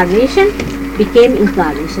incarnation, became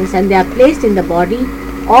incarnations, and they are placed in the body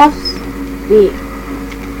of the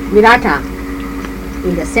Virata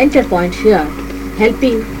in the center point here,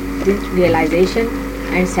 helping with realization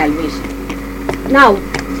and salvation. Now,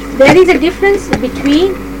 there is a difference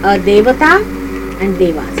between a Devata and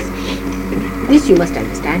Devas. This you must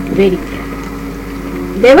understand very clearly.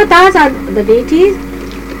 Devatas are the deities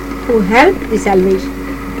who help the salvation,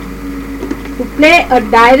 who play a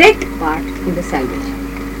direct part in the salvation.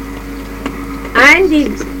 And the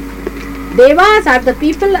Devas are the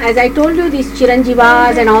people, as I told you, these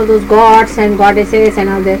Chiranjivas and all those gods and goddesses and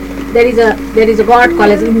all that. There is a god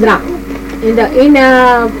called as Indra. In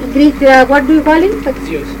Greek, what do you call him?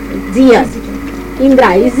 Zeus.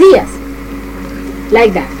 Indra is Zeus.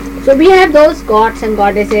 Like that. So we have those gods and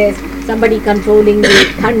goddesses, somebody controlling the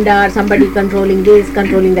thunder, somebody controlling this,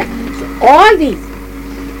 controlling that. So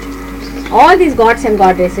all these gods and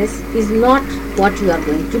goddesses is not what you are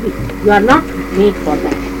going to be. You are not made for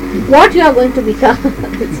that. What you are going to become,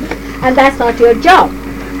 and that's not your job.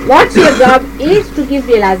 What's your job is to give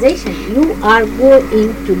realization. You are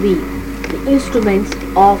going to be the instruments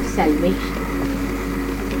of salvation.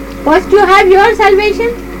 First you have your salvation,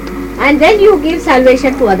 and then you give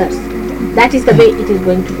salvation to others. That is the way it is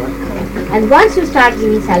going to work. And once you start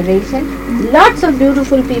giving salvation, lots of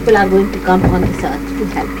beautiful people are going to come on this earth to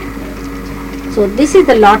help you. So this is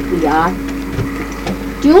the lot we are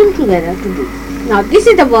tuned together to do. Now this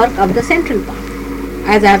is the work of the central path,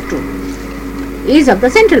 as I have told you, is of the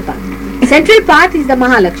central path. Central path is the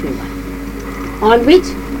Mahalakshmi path, on which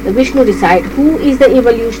the Vishnu resides, who is the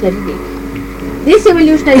evolutionary deity. This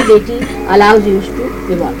evolutionary deity allows you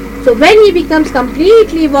to evolve. So when he becomes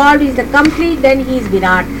completely evolved, he is the complete, then he is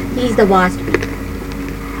Virat, he is the vast being.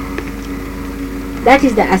 That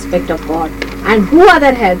is the aspect of God. And who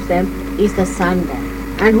other helps them is the Sun God.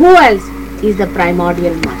 And who else is the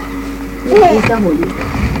primordial mother? Who is the Holy God.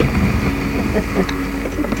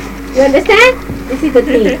 You understand? This is the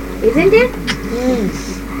thing, isn't it?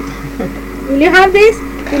 Will you have this?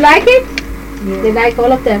 You like it? Yeah. They like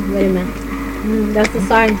all of them very much. That's the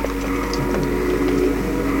sign.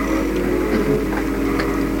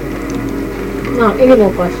 Now, any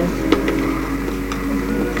more questions?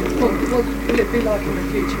 What will it be like in the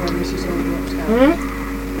future when this is all worked out?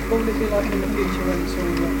 What will it be like in the future when it's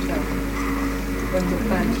all worked out? When the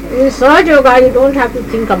plans work out? In Sahaja Yoga, you don't have to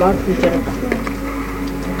think about future.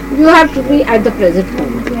 You have to be at the present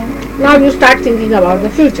moment. Now you start thinking about the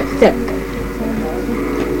future. Step.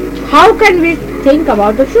 How can we think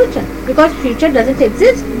about the future? Because future doesn't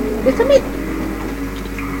exist. It's a myth.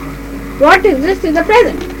 What exists is the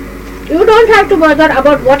present. You don't have to bother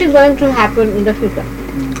about what is going to happen in the future.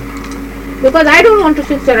 Because I don't want to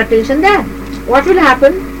fix your attention there. What will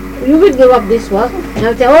happen? You will give up this work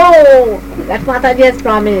and say, oh, that Mataji has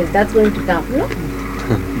promised, that's going to come. No?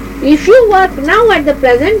 If you work now at the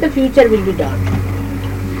present, the future will be done.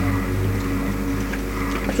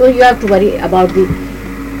 So you have to worry about the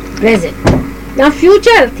present. Now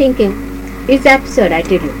future thinking is absurd, I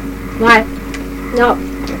tell you. Why? Now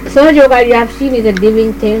Sahaja Yoga you have seen is a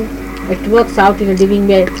living thing. It works out in a living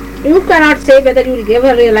way. You cannot say whether you will give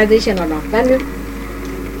a realization or not. Can you?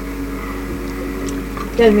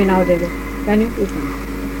 Tell me now, Devi. Can you? You cannot.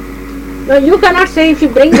 No, you cannot say if you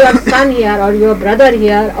bring your son here or your brother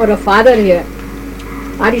here or a father here,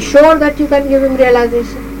 are you sure that you can give him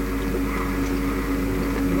realization?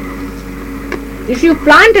 If you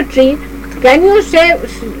plant a tree, can you say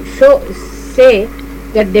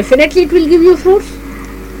that definitely it will give you fruits?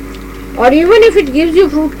 Or even if it gives you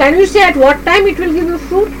fruit, can you say at what time it will give you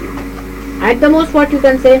fruit? At the most what you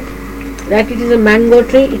can say, that it is a mango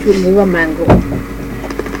tree, it will give a mango.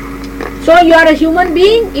 So you are a human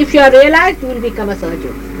being, if you are realized, you will become a Sahaja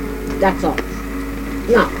Yogi. That's all.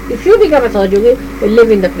 Now, if you become a Sahaja Yogi, you will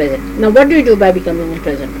live in the present. Now what do you do by becoming in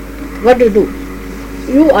present? What do you do?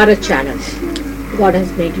 You are a channel. God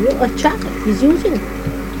has made you a channel. He is using it.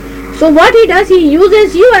 So what He does, He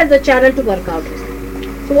uses you as the channel to work out His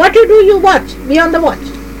thing. So what you do, you watch. Be on the watch.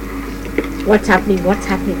 What's happening? What's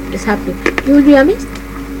happening? It's happening. You will be amazed.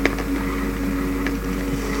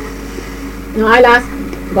 Now I'll ask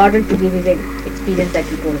Gordon to give me the experience that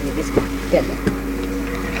he told me. This one. Tell them.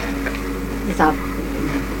 This up.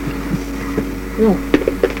 No.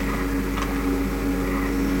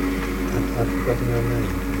 I've forgotten your name.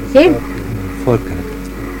 Him? Volker.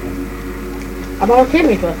 About him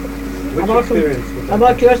it was. Which About experience was that?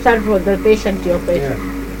 About yourself, or the patient, your patient. Yeah.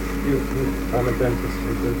 I'm a dentist.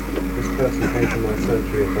 This person came to my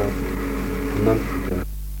surgery about a month ago.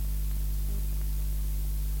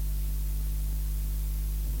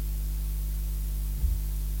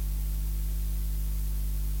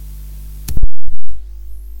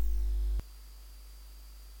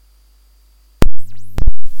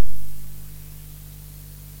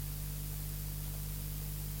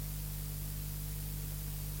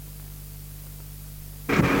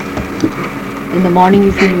 In the morning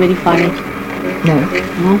you feel very funny. No.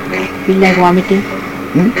 No? Feel like vomiting?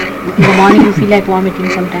 In the morning you feel like vomiting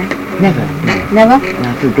sometimes? Never. Never? No,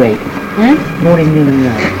 I feel great. Morning, noon and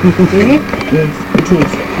night. Is it? Yes, it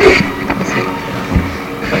is.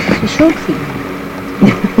 You should feel.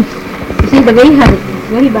 You see, the way you have it,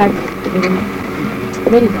 very bad.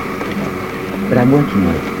 Very bad. But I'm working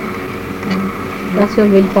on it. That's your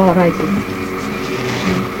willpower, I think.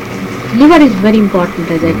 Liver is very important,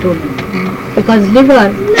 as I told you. Because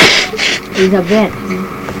liver is aware.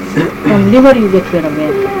 From liver you get your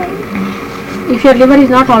aware. If your liver is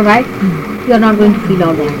not alright, you are not going to feel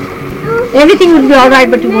alright. Everything will be alright,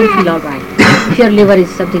 but you won't feel alright. If your liver is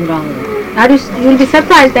something wrong with it. You will be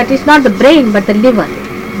surprised that it's not the brain but the liver.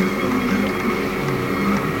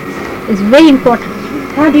 It's very important.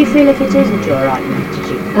 How do you feel if it isn't alright,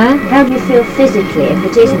 Mataji? Huh? How do you feel physically if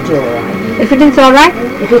it isn't alright? If it is alright,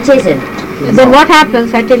 If it isn't? then what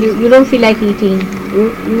happens? I tell you, you don't feel like eating.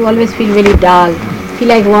 You always feel very dull. Feel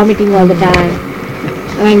like vomiting all the time.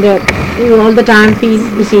 And you all the time feel,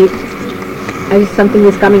 you see, as if something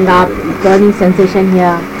is coming up, burning sensation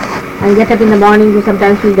here. And get up in the morning, you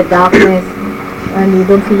sometimes feel the darkness. And you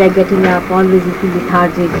don't feel like getting up. Always you feel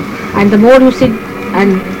lethargic. And the more you sit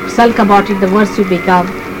and sulk about it, the worse you become.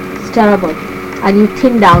 It's terrible. And you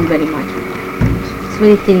thin down very much. It's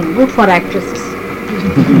very thin. Good for actresses.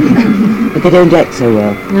 But they don't act so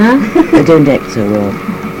well. Huh? They don't act so well.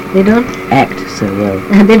 They don't? Act so well.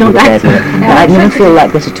 They don't act. I never feel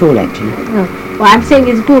like this at all, actually. No. Well, I'm saying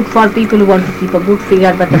it's good for people who want to keep a good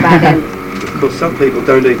figure but a bad health. Because some people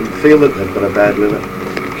don't even feel that they've got a bad liver.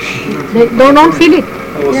 They don't feel it.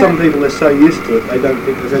 Well, some people are so used to it, they don't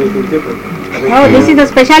think there's anything different. Oh, this is a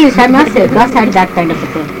specialist, I must say. Gus had that kind of a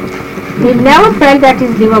thing. He never felt that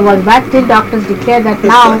his liver was bad till doctors declared that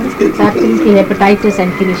now it's absolutely hepatitis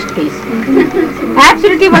and finished case.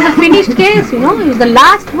 Absolutely was a finished case, you know. It was the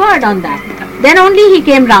last word on that. Then only he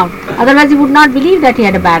came round. Otherwise he would not believe that he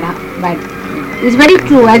had a bad. It's very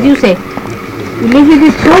true, as you say. You live with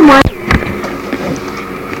it so much.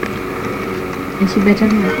 Is she better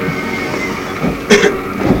now?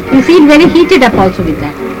 You feel very heated up also with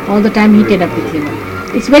that. All the time heated up with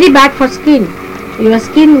liver. It's very bad for skin. Your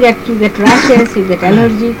skin you get rashes, you get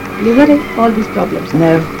allergy, liver, all these problems.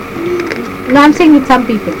 No. No, I'm saying with some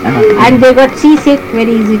people. And they got seasick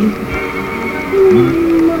very easily.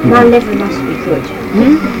 My liver must be good.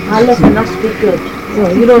 My liver must be good. No,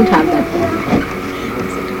 you don't have that.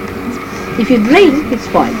 If you drink, it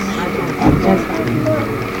spoils. That's fine.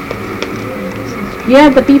 Here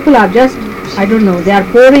the people are just, I don't know, they are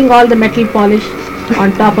pouring all the metal polish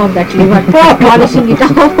on top of that liver, polishing it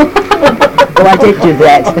off. Oh, I did do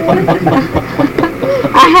that.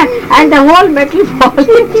 And the whole metal polish.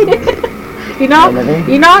 You know,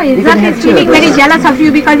 Izzat is feeling very jealous of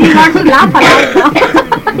you because he wants to laugh aloud now.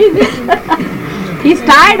 He's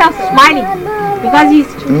tired of smiling because he's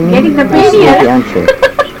getting the pain here.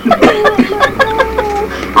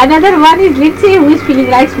 Another one is Lindsay who is feeling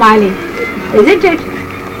like smiling. Isn't it?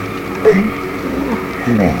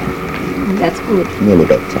 No, That's good. nearly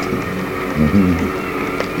better.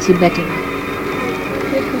 Is it better?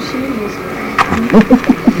 Because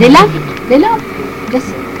They love it. They love it. Just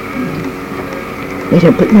They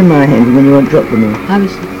don't put them in my hand and then you won't drop them all. how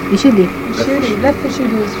is it? You should be. left for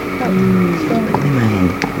sugar is Put them in my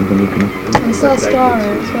hand and then you can... and so star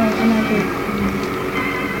as well. And I think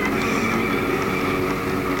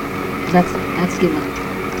That's liver.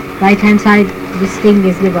 Right hand side, this thing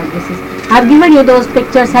is liver. This is. I've given you those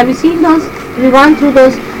pictures. Have you seen those? Have you gone through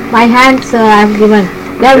those? My hands I've given.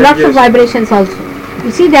 There are lots of vibrations also.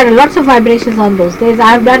 You see, there are lots of vibrations on those.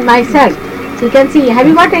 I have done myself. So you can see. Have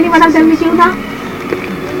you got any one of them with you now?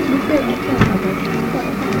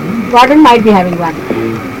 Gordon might be having one.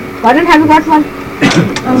 Gordon, have you got one?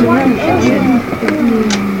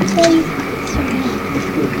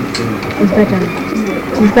 It's better.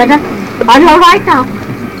 It's better. Are you alright now?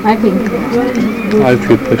 I think. I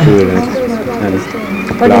feel pretty relaxed.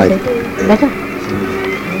 What do you say? Better?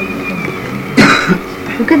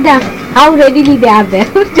 Look at them. How readily they are there.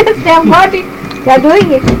 Just they have got it. They are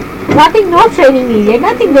doing it. Nothing, no training needed.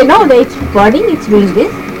 Nothing. They know that it's burning, it's doing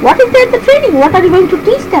this. What is there the training? What are you going to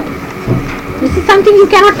teach them? This is something you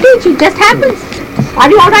cannot teach. It just happens. Are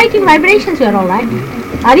you alright in vibrations? You are alright.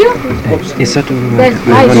 Are you? Is that There's,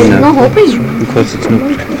 there's no hoping. because it's not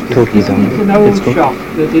totally done? It's an old shock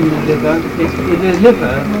that's in the liver. The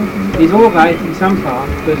liver is all right in some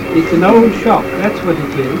parts, but it's an old shock. That's what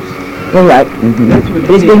it is. All right. That's what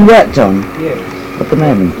But it's it being is. worked on Yes. at the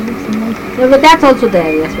moment. No, but that's also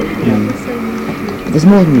there. Yes, well, There's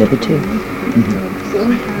more than liver too.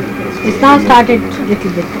 it's now started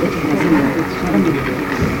little bit.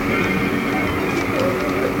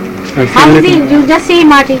 How is he? You just see him,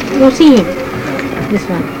 Marty. You see him. This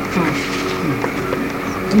one.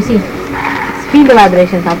 You see. Feel the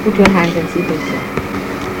vibrations. Now put your hands and see this.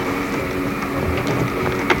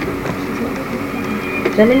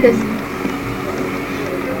 Tremendous.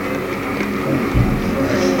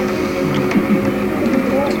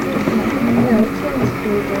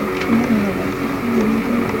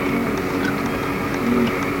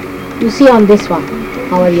 You see on this one,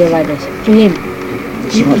 how are your vibrations? To him.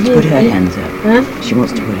 She wants to put her hands up. Huh? She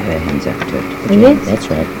wants to put her hands up to it. Put Is your it? hands- That's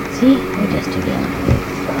right. See? Oh, just again.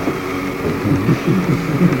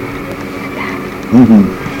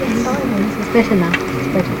 better now. It's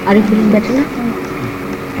better. Are you feeling better now?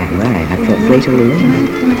 Well, I felt great all along.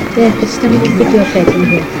 Yes, just put your head in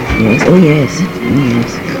here. Yes, oh yes, oh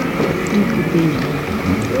yes.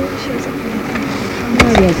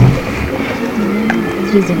 Oh yes.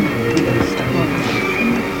 It's reasonable.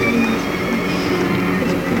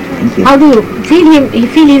 Thank you. How do you feel him?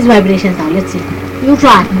 Feel his vibrations now. Let's see. You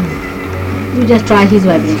try. You just try his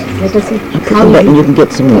vibrations. Let us see I'll how come back and you you can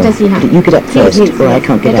get some more. Let us see how. You get up first, Yes, or I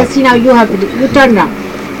can't get Let up. us see now. You have to do. You turn round.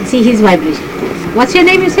 See his vibration. What's your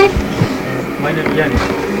name? You say? My name is Yanis.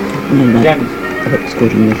 No, no. Yanis. It's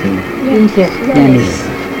called anything. Yanis. Yanis.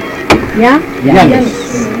 Yeah. Yanis.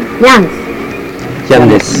 Yanis.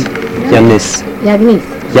 Yannis. Yannis. Yanis.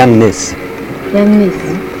 Yannis. Yanis.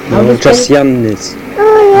 How do you spell Just it? Yannis.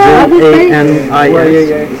 How do you spell it?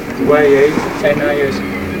 Y-A-N-I-S. Y-A-N-I-S.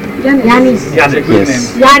 Yanis. That's a good Yes.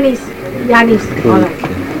 name. Yanis. Yanis. All right.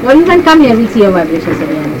 Now you can come here. We'll see your vibrations of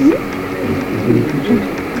Yanis.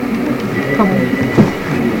 Come.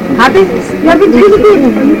 Happy? You have been really good.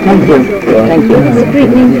 Thank you. Thank you. It's great.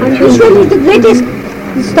 Usually it's the greatest.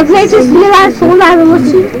 It's the greatest real soul I've ever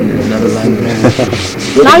seen.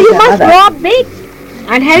 Now you must grow up big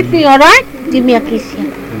and help me, alright? Give me a kiss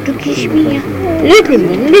here. To kiss me here. Little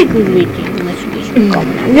bit. You must kiss me. Come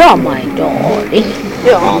on. You're my darling.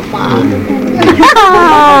 You're my.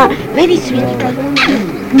 Very sweet. It was.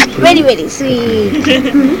 Very, very sweet.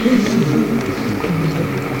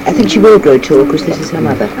 I think she will grow tall because this is her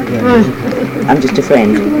mother. I'm just a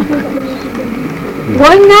friend.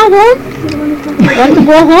 Going now home? Want to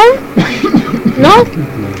go home? No?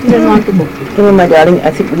 He doesn't want to go. Come on, my darling, I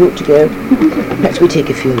think we ought to go. Perhaps we take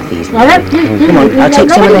a few of these. Alright? Come on, I'll take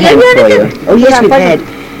some of the ham for you. Oh yes, we've had.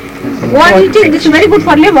 What do you think? This is very good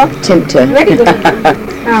for liver. Tempter. Very good.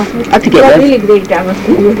 I'll have to You get are there. really great, I must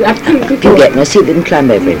say. You absolutely Go get me. See if we can climb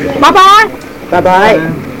over it. Bye-bye. Bye-bye.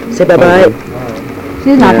 Say bye-bye.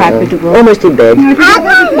 She's not happy to go. Almost in bed. What?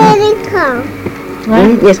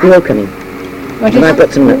 Yes, we're all coming. What And is I've got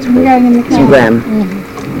some nuts for you. Some graham.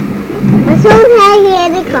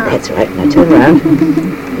 That's right. Now turn around.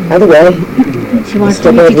 Other way. She wants to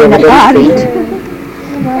Step eat over it in the here, car. feet.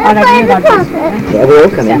 Alright, you got this. Yeah, we're all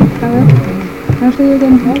coming.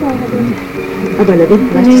 Bye-bye, lovey.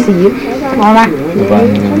 Nice to see you. Alright.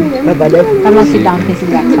 Bye-bye, love. Come on, sit down facing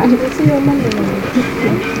that side.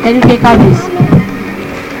 Can you take out this?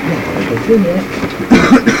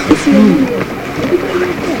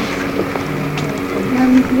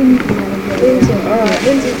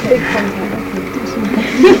 Lindsay's a big contact.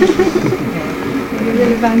 He's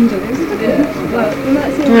an evangelist. Well, you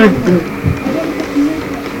might see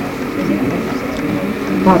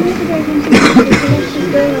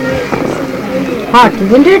Hot,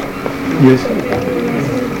 isn't it? Yes.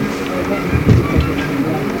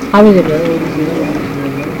 How is it?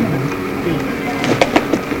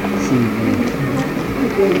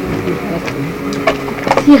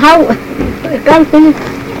 See how it can't finish,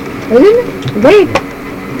 isn't it? Wait,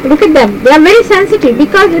 look at them. They are very sensitive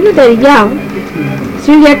because they're young,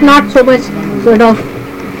 so you get not so much sort of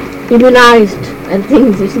immunized and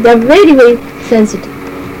things. You see, they are very, very sensitive.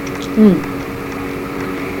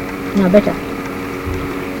 Now better.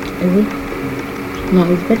 Is it? No,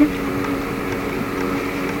 it's better.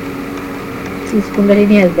 See,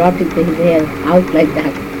 Kundalini has brought his hair out like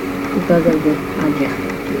that because of the Ajna.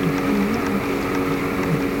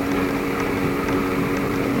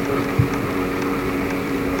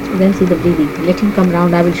 Then see the breathing. Let him come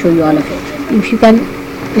round, I will show you all of it. If you can,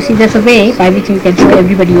 you see there's a way by which you can show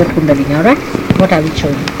everybody your Kundalini, alright? What I will show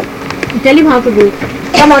you. You tell him how to do it.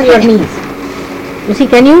 Come on your knees. You see,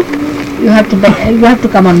 can you? You have to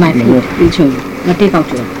come on my feet. We'll show you. Now take out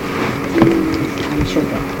your. I will show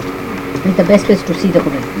you. It's the best place to see the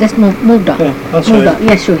Kundalini. Just move down. Yeah, I'll show move you. down.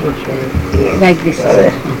 Yes, show you. Like this.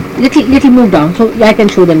 Little move down, so I can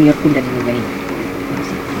show them your Kundalini very well.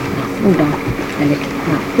 Move down a little.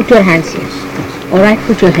 Now, put your hands here. Alright,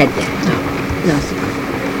 put your head there. Now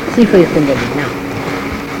see for your Kundalini.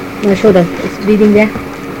 Now show them. It's breathing there.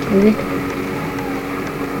 Is it?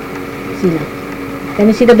 See now. Can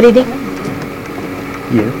you see the breathing?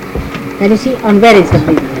 Yeah. Can you see? On where is the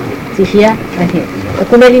breathing? See here and here. The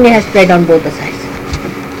Kundalini has spread on both the sides.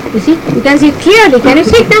 You see? You can see clearly. Can you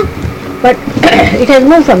see it now? But it has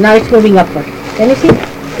moved from. Now it's moving upward. Can you see?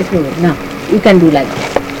 It's moving. Now you can do like that.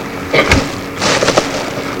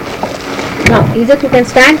 Now either you can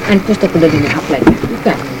stand and push the Kundalini up like that. You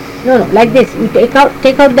can. No, like this. You take out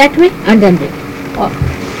that way and then bring. Oh,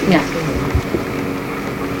 yeah.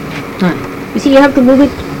 You see, you have to move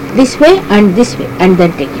it this way and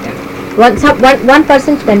then take it out. One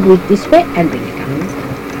person can do it this way and bring it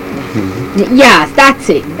out. Yes, that's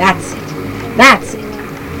it. That's it.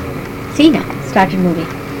 See now, started moving.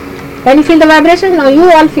 Can you feel the vibration? Now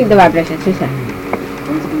you all feel the vibrations. You say.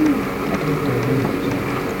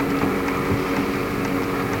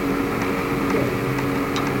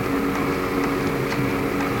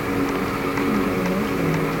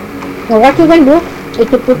 Now what you can do is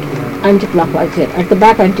to put anti-clockwise here, at the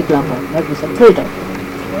back anti-clockwise, like this, throw it out.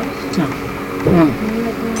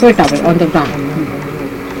 Throw it away on the ground.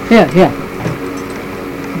 Here.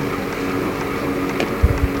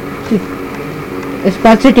 See, it's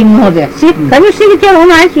pulsating more there. See, can you see with your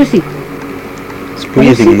own eyes? You see. It's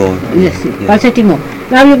breathing more. Yes, see, pulsating more.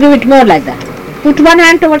 Now you give it more like that. Put one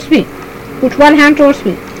hand towards me. Put one hand towards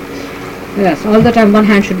me. Yes, all the time one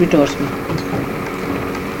hand should be towards me.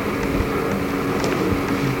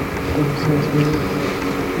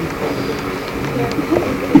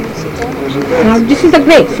 Now this is the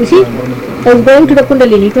grace, you see, it's going to the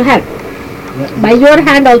Kundalini to help. By your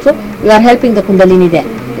hand also, you are helping the Kundalini there.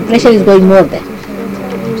 The pressure is going more there.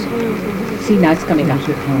 See, now it's coming up.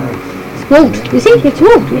 It's moved, you see, it's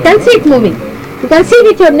moved. You can see it moving. You can see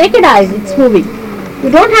with your naked eyes it's moving. You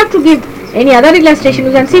don't have to give any other illustration,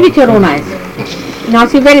 you can see with your own eyes. Now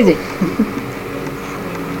see, where is it?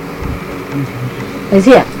 It's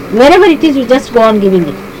here. Wherever it is, you just go on giving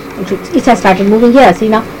it. It has started moving here, see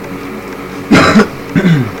now.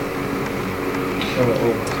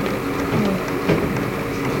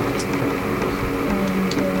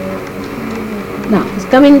 Now, it's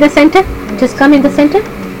coming in the center. Just come in the center.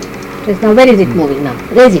 Just now, where is it moving now?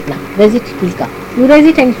 Raise it now. Raise it, it will come. You raise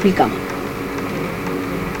it and it will come.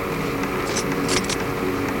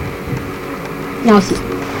 Now see,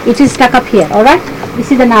 it is stuck up here, alright?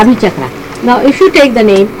 This is the Nabhi chakra. Now, if you take the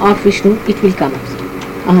name of Vishnu, it will come up.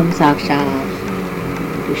 Aham Sakshat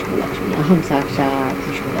Vishnu Lakshmi. Aham Sakshat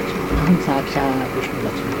Vishnu Lakshmi. Aham Sakshat Vishnu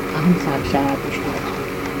Lakshmi. Aham Sakshat Vishnu Lakshmi.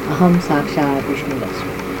 Aham Sakshat Vishnu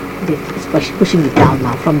Lakshmi. It's pushing it down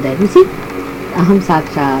now from there. You see? Aham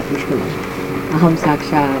Sakshat Vishnu Lakshmi. Aham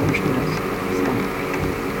Sakshat Vishnu Lakshmi. It's coming.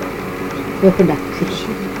 Open up. See?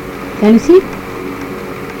 Can you see it?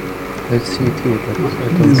 Let's see it here.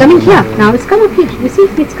 It's coming here. Now it's come up here. You see?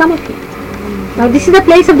 It's come up here. Now this is the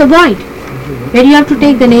place of the void, where you have to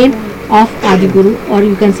take the name of Adi Guru, or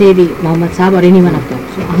you can say the Muhammad Sahib or any one of them.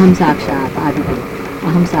 So Aham Sakshat Adi Guru.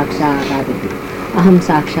 Aham Sakshat Adi Guru. Aham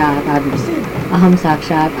Sakshat Adi Guru. Aham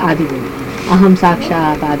Sakshat Adi Guru. Aham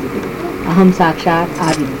Sakshat Adi Guru. Aham Sakshat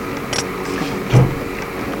Adi Guru.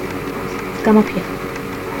 Come up here.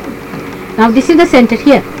 Now this is the center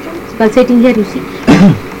here. It's pulsating here, you see.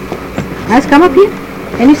 Has come up here.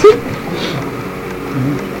 Can you see?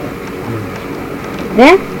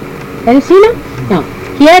 There? Can you see now? Now,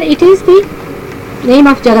 here it is the name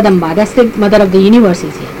of Jagadamba. That's the mother of the universe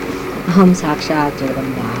is here. Aham Sakshat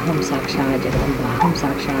Jagadamba. Aham Sakshat Jagadamba. Aham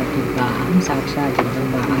Sakshat Durga. Aham Sakshat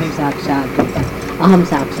Jagadamba. Aham Sakshat Durga. Aham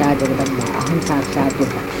Sakshat Jagadamba. Aham Sakshat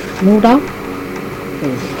Durga. Move down.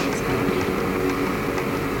 Where is it?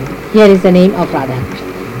 Here is the name of Radha Krishna.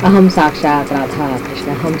 Aham Sakshat Radha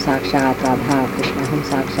Krishna. Aham Sakshat Radha Krishna. Aham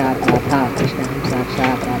Sakshat Radha Krishna. Aham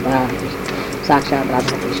Sakshat Radha Krishna. Sakshat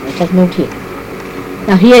Radha Krishna. It has moved here.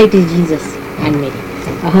 Now here it is Jesus and Mary.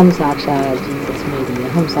 Aham Sakshat Jesus Mary.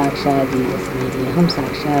 Aham Sakshat Jesus Mary. Aham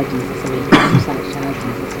Sakshat Jesus Mary. Aham Sakshat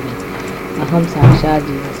Jesus Mary. Aham Sakshat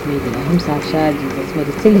Jesus Mary. Aham Sakshat Jesus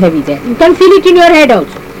Mary. Still heavy there. You can feel it in your head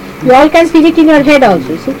also. You all can feel it in your head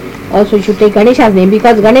also. See? Also you should take Ganesha's name,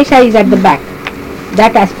 because Ganesha is at the back.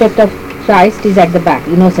 That aspect of Christ is at the back.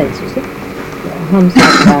 Innocence, you see. Aham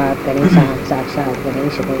Sakshat Ganesha, Aham Sakshat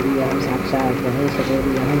Ganesha Gauri, Aham Sakshat Ganesha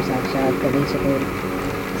Gauri, Aham Sakshat Ganesha Gauri.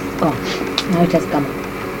 Oh, now it has come up.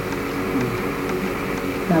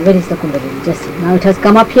 Now where is the Kundalini? Just see. Now it has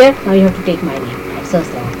come up here. Now you have to take my name.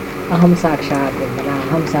 Sahasrara. Aham Sakshat Nirmala,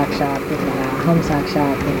 Aham Sakshat Nirmala, Aham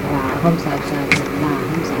Sakshat Nirmala, Aham Sakshat Nirmala,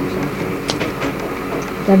 Aham Sakshat Nirmala.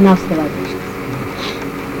 Turn off the vibration.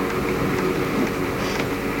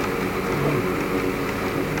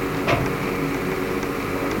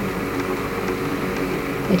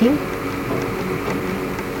 Getting?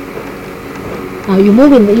 Now you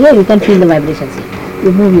move in the ear, you can feel the vibrations here.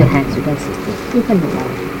 You move your hands, you can see. You can move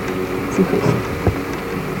out. See first.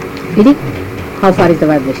 Getting? How far is the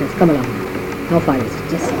vibrations? Come along. How far is it?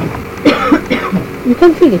 Just see. You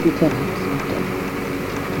can feel it with your hands.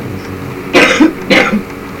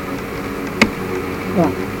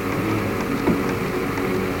 Wow.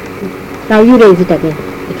 Now you raise it again,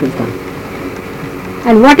 it will come.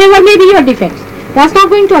 And whatever may be your defects, that's not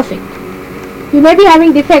going to affect. You may be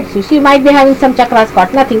having defects, you see, you might be having some chakras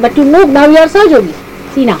caught, nothing, but you move, now you are Saj Yogi.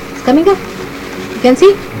 See now, it's coming up. You can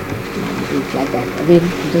see? Like that. Again,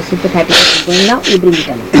 the sympathetic is going now, you bring it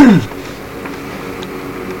along.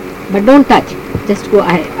 But don't touch. Just go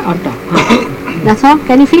on top. That's all.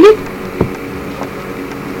 Can you feel it?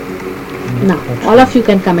 Now, all of you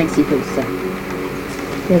can come and see for yourself.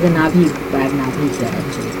 There's a Nabhi, bad Nabhi here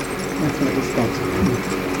actually. That's what is that.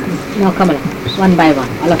 Now come along, one by one.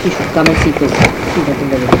 All of you should come and see for yourself. See that in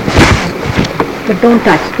the video. But don't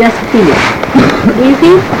touch, just feel it. Do you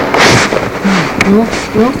feel? No?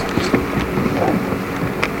 No?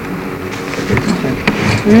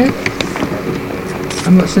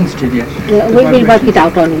 I'm not sensitive yet. We will work it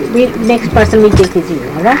out on you. Next person will take his view,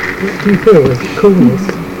 alright? Do you feel this coolness?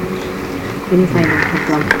 Can you find out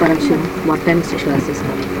from correction what time is class is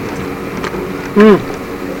now?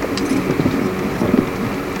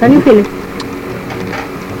 Can you feel it?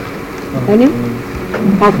 Can you?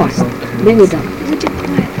 How fast? Bring it down.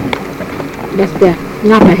 That's there.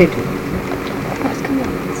 Not ahead.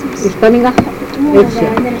 It's coming up. It's here.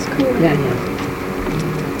 And then it's cool. Yeah, yeah.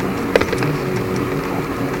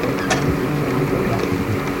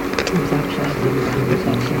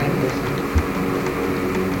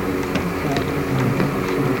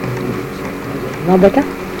 Now better?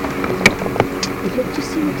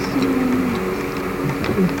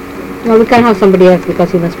 No, we can't have somebody else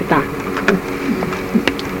because he must be tired.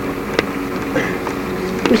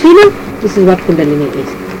 You see now? This is what Kundalini is.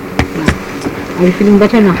 Are you feeling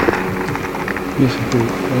better now? Yes, I do.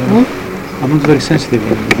 I'm not very sensitive in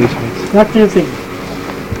these ways. What do you feel?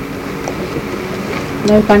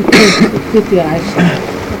 Now you can't keep your eyes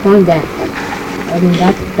on there, or in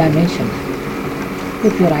that dimension.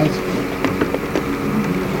 Keep your eyes closed.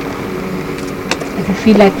 If you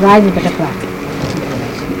feel like rise, you better cry.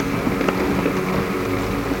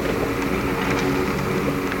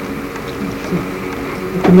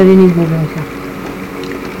 Kundalini is moving here.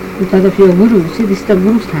 Because of your guru, see this is the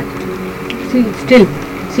guru's hand. See, still,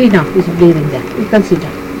 see now, he's breathing there. You can see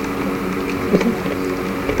that.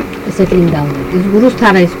 It's settling down. This guru's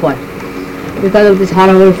thana is spoiled. Because of this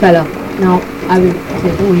horrible fellow. Now, I will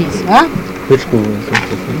say who he is. Huh? Which guru is it?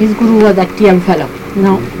 His guru was that TM fellow.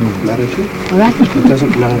 Now, Mataji, alright? he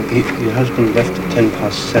doesn't know, your husband left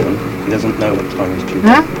at 7:10. He doesn't know what time he's due.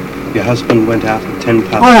 Huh? Your husband went out at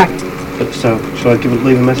 7:10. Alright. So, shall I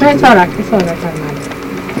leave a message? No, it's alright. It's alright.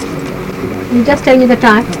 You just tell me the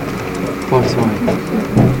time. What's right?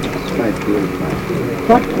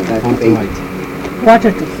 What?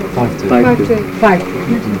 Quarter to. 5.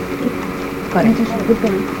 Correct.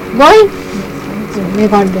 Going? May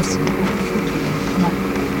God bless you.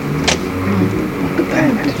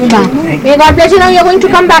 May God bless you. Now you're going to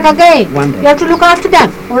come back again. You have to look after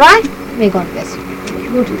them. Alright? May God bless you.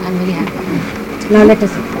 Good. I'm very happy. Now let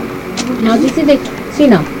us see. Now this is the, see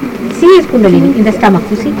now. See is Kundalini in the stomach.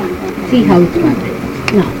 You see? See how it's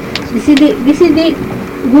vibrating. Now, this is the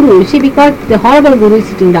guru. You see, because the horrible guru is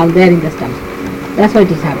sitting down there in the stomach. That's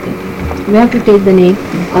what is happening. We have to take the name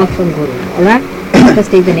of some guru. Alright? Let us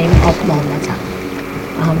take the name of Muhammad.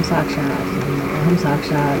 Aham Sakshat, Aham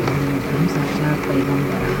Sakshat, Aham Sakshat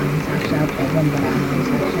Paigambara, Aham Sakshat Paigambara, Aham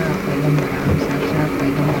Sakshat Paigambara, Aham Sakshat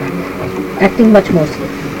Paigambara. Acting much more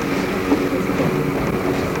safe.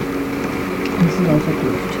 This is also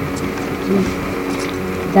closed. See?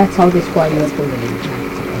 That's how they spoil your Kundalini.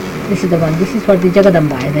 This is the one. This is for the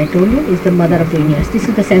Jagadamba, as I told you, is the mother of the universe. This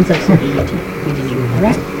is the sense of stability within you.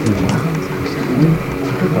 Alright?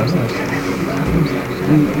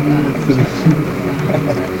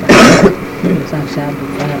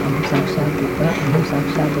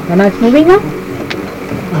 Now it's moving now.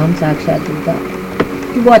 Aham Sakshat Durga.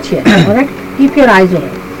 You watch here. Alright? Keep your eyes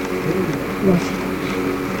open. Watch.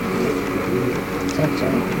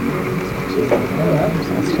 Sakshat.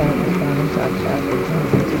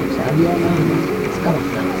 Come on.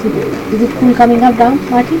 Is it cool coming up down,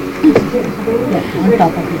 Marty? Yeah, on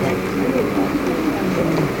top of it.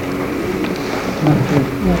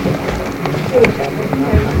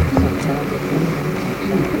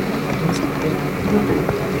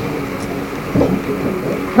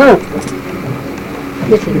 Huh.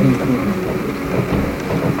 This is it.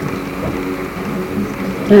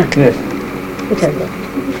 Yes. It's all good.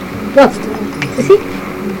 Look, you see?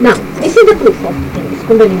 Now, this is the proof of this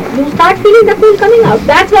Kundalini. You start feeling the cool coming out.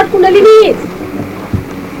 That's what Kundalini is.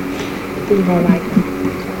 Feel all right.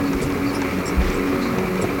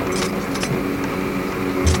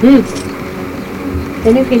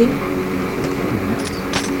 Can you feel it?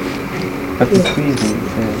 But the squeezing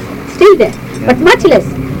is Still there, but much less.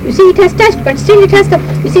 You see, it has touched, but still it has to.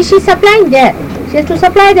 You see, she's supplying there. She has to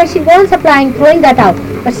supply that. She goes on supplying, throwing that out,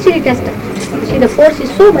 but still it has touched. You see, the force is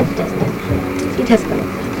so much tested. It has come.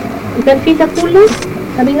 You can feel the coolness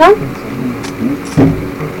coming out.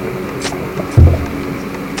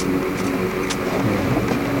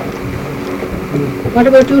 What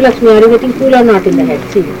about you, Lakshmi? Are you getting cool or not in the head?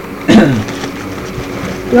 See.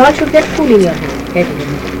 You all should get cool in your head.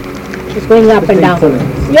 It's going up and down.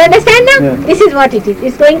 You understand now? Yeah. This is what it is.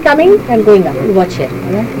 It's going, coming and going up. You watch here.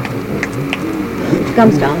 Alright? It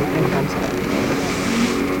comes down and comes up.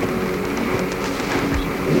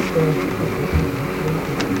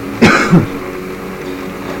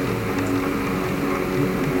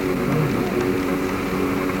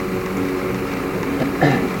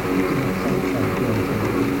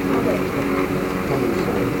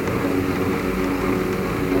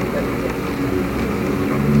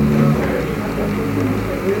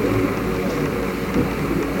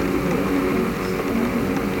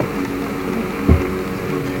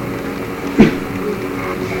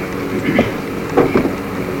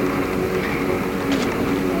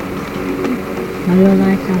 Are you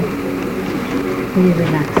alright now? Very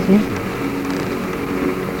relaxed, yeah?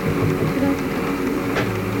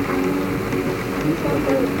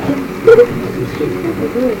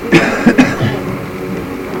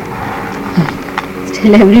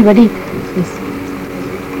 Still everybody is...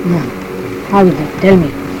 No. How is it? Tell me.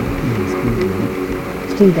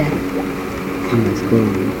 Still there.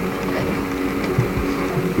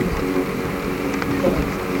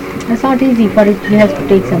 That's not easy for it. He has to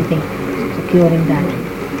take something to curing that.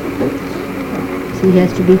 See, he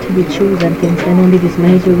has to beat with shoes and things, and only this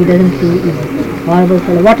Mahesh Yogi doesn't feel easy. Horrible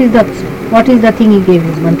fellow. What is the thing he gave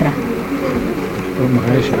his mantra? Oh,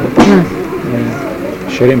 Mahesh.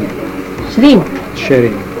 Shrim. Shrim.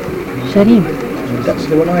 Shrim. Shrim. That's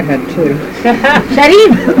the one I had too.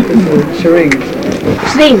 Sharim. Shrim.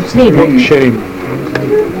 Shrim. Shrim. Shrim.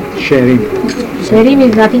 Shrim. Shrim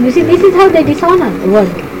is nothing. You see, this is how they dishonor the word.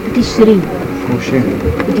 It is Shrim. Oh, Shrim.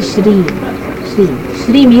 It is Shri.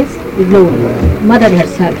 Shri means the glory. Mother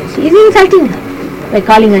herself. She is insulting her by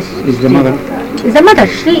calling her Shri. Is the mother? Is the mother.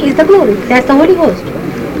 Shri is the glory. That's the Holy Ghost.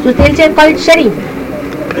 So they'll call it Shri.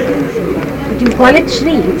 But you call it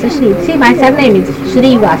Shri. It's a Shri. See, my surname is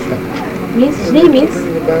Shri Vasta. Shri means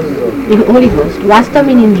the Holy Ghost. Vasta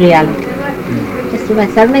means in reality. Just so my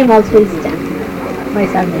surname also is that. My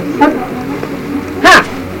surname. Ha!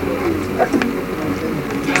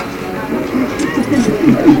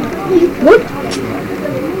 Good?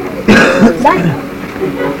 Done.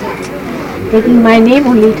 Taking my name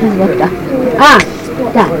only, it has worked out.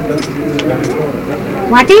 Done.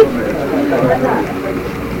 Marty?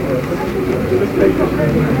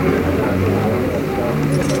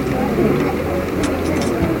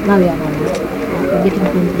 Now we are all getting to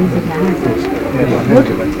increase the answers. Good?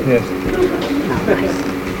 Yes. Now, nice.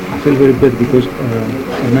 I feel very bad because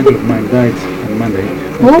an uncle of mine died on Monday.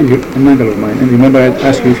 Who? An uncle of mine. And remember I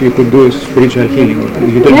asked you if you could do a spiritual healing.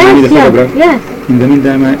 You told me the photograph. Yes. In the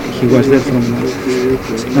meantime, he was there from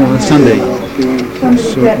Sunday.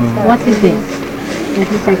 So, What's his name? At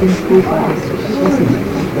least I can speak for his. What's his name?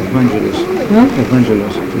 Evangelos. Huh?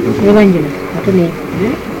 Evangelos. Evangelist. What a name.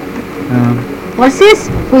 What's this?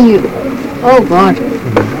 For you. Oh God.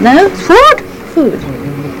 No? Food? Food.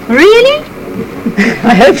 Really?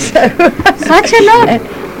 I hope so. Such a lot.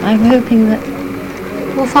 I'm hoping that...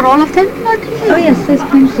 Oh, for all of them? Oh yes, there's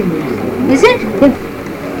plenty. Is it? Yes.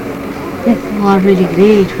 Yes. Oh, really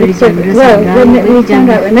great. Very generous. Well, and when we found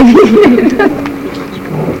out when they...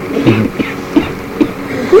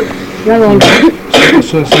 Well, all right.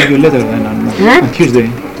 So I'll send you a letter then on Tuesday.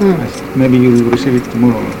 Maybe you will receive it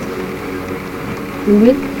tomorrow. You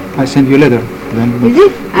will? I send you a letter then. Is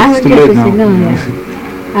it? I It's haven't too yet late now. received. No.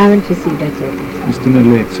 I haven't received that yet. It's too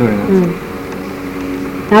late, sorry.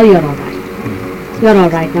 Now you're alright. You're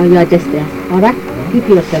alright now, you're just there. Alright? Keep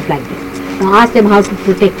yourself like this. Now ask them how to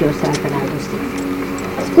protect yourself and all those things.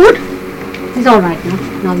 It's good? He's alright now.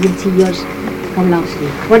 Now we'll see yours come along Shri.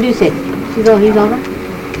 What do you say? He's alright?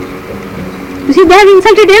 You see, they have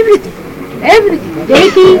insulted everything. Everything.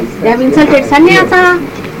 Deities, they have insulted sannyasa,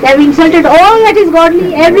 they have insulted all that is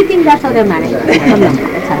godly, everything, that's how they manage. Come along,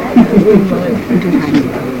 that's how.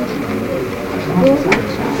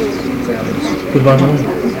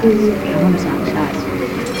 Aham Sakshat,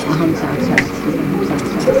 Aham Sakshat, Aham Sakshat,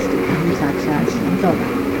 Aham Sakshat. It's all right.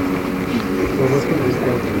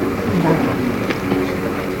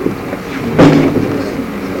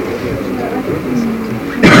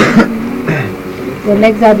 Your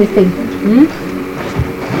legs are this thing.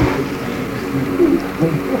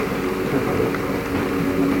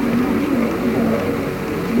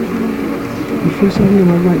 You feel something on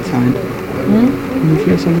my right side? You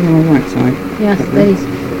feel something on my right side? Yes, there is.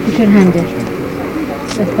 Put your hand there.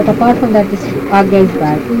 Yes, but apart from that, this Agya is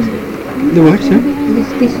bad. The what, sir?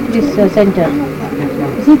 This center.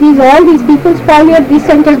 You see, all these people spoil your this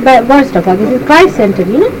center's worst of all. This is Christ center,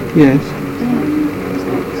 you know? Yes.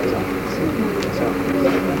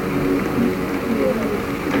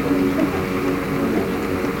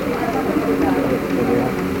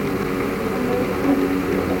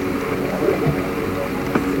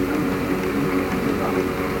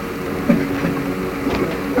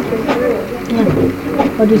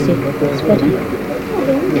 What do you say? It's better?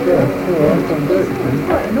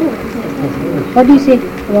 What do you say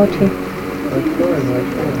about him?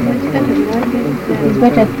 It's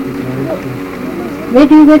better. Where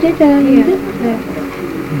do you get it?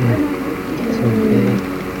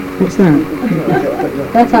 What's that?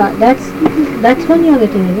 That's one you're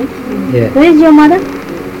getting, is it? Yeah. Where is your mother? At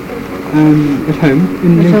home,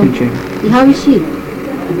 in At home. Lincolnshire. How is she?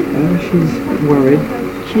 She's worried.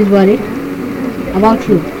 She's worried about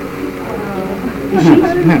you. Is she?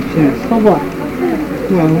 Perhaps, yes. For what?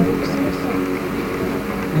 Well,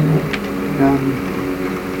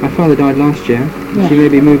 my father died last year. Yeah. She may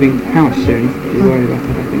be moving house soon. She's worried about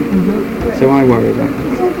that, I think. So I worry about that.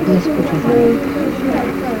 Yes, put it.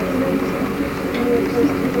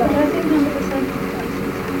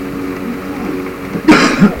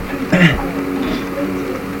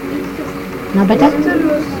 Now better?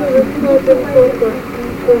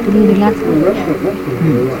 Can you relax?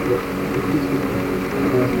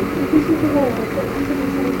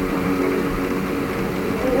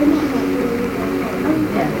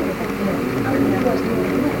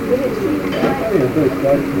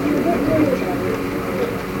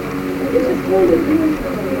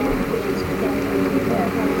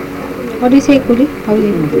 What do you say, Kuli? How is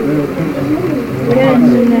it?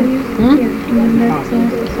 Huh?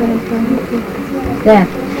 There.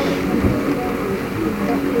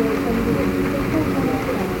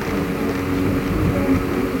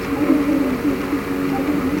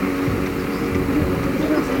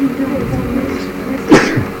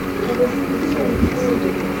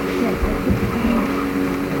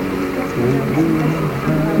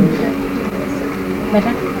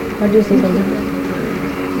 Better? What do you say, Kuli?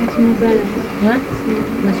 It's more balanced. Huh?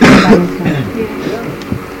 Much more balanced now.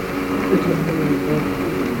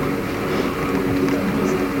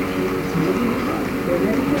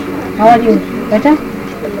 How are you? Better?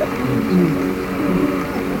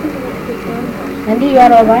 Andy, you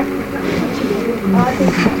are alright?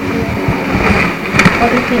 What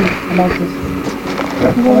do you think about this?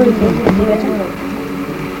 What do you think? Is he better?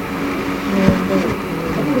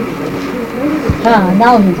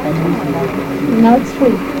 Now he's better. Now it's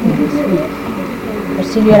free. It's free. But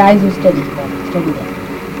still your eyes are steady. Steady there.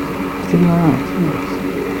 Still my eyes? No.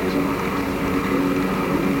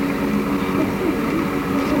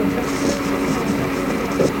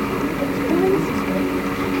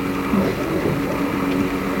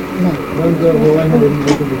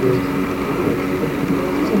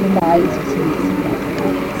 Still in the eyes are steady.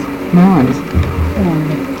 My eyes?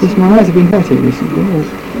 Yes, my eyes have been hurting recently.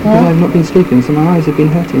 Because I've not been sleeping, so my eyes have been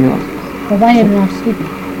hurting a lot. But why are you not sleeping? I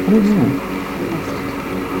don't know.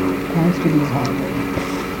 Eyes to be hard.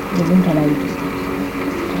 They won't allow you to sleep.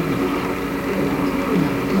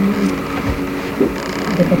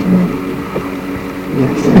 They better now.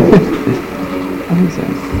 Yes. I think so.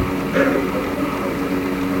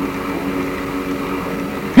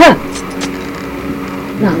 Huh!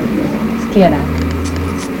 Now, it's clear now.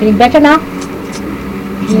 Feeling better now?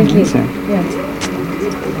 Feeling clear? So. Yeah.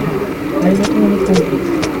 Are you getting any complaints?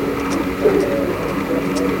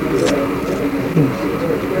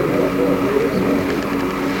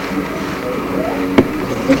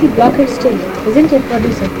 Little blockade still, isn't it? What do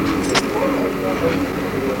you say?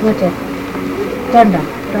 Not yet. Turn down,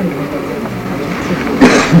 turn down.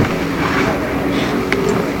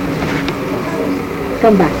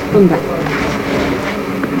 Come back, come back.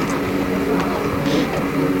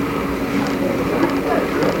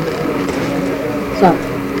 So,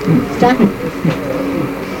 start.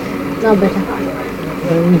 Now better.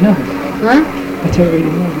 Huh? I don't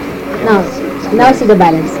really know. Now see the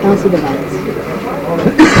balance. Now see the balance.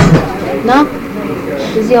 Now,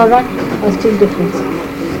 is he alright or still different?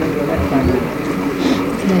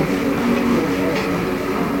 There.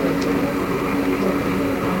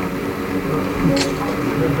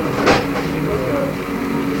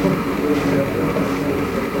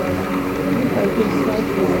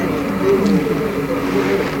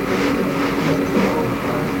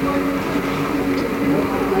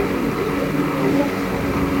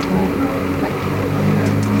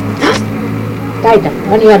 Tighten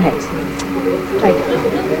on your heads. Tighten.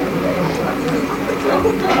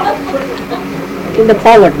 In the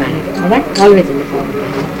forward manner, alright? Always in the forward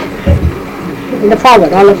manner. In the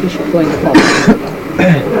forward, all of you should go in the forward.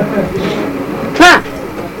 Ha!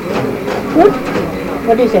 Good?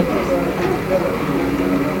 What do you say?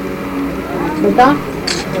 Buddha?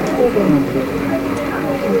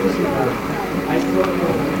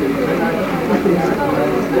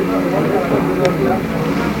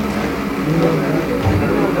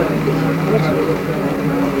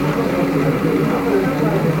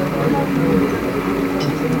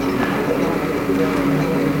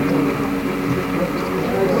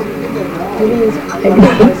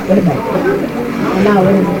 didn't explain that. And now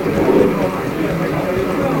what is it?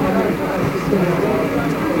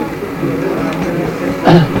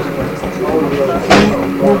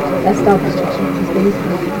 That's the obstruction. It's very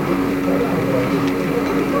small.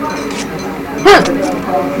 Huh!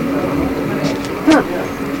 Huh!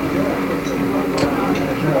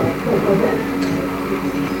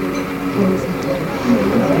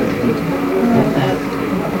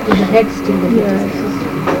 The head still there.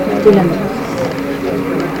 Yes. Still under.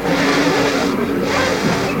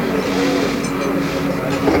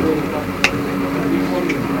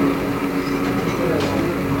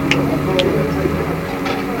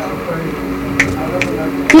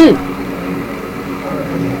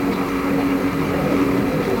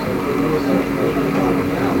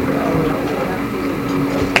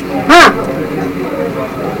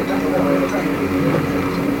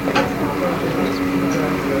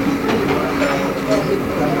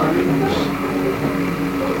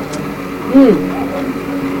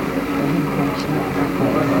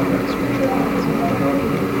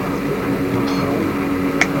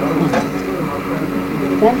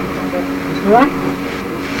 Right?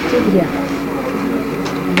 Still here.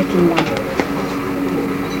 A little lump.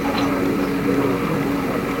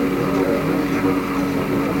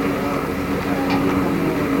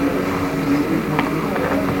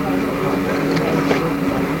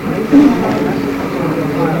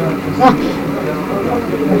 Ah.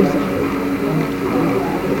 What is it?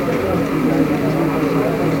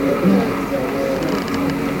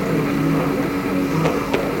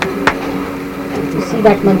 You see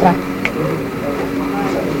that mantra?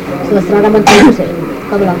 Sahasrara mantra you say.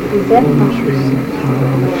 Kabbalah. Is there?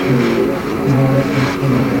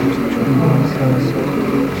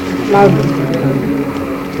 Loud.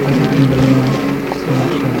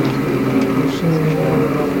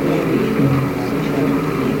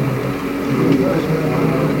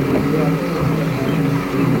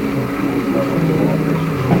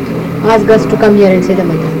 Ask us to come here and say the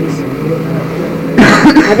mantra, please.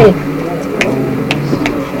 Ade.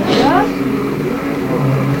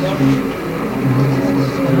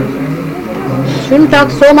 Shouldn't talk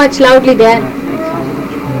so much loudly there.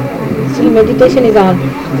 Still meditation is on.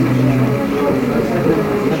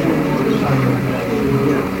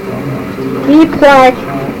 Keep quiet.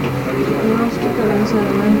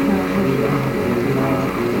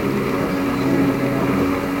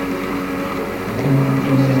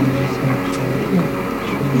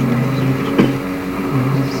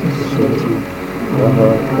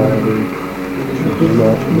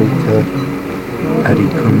 Adi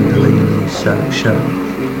Kundalini Saksha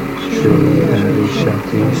Shri Adi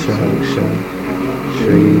Shakti Saksha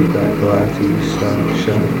Shri Bhagavati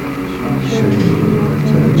Saksha Shri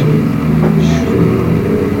Mataji Shri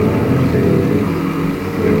Devi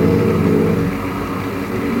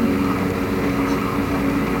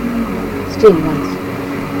Still once.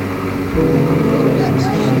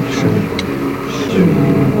 Shri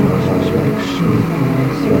Mahalakshmi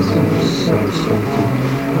Saraswati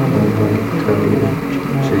Mahakali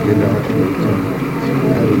Jagannathika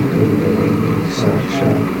Adi Kundalini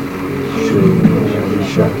Saksha Shri Adi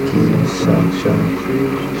Shakti Saksha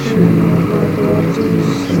Shri Bhagavati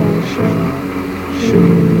Saksha Shri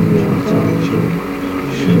Mataji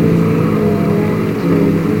Shri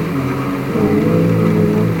Devi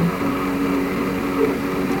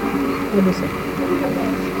What is it?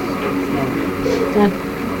 Done.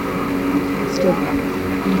 Still.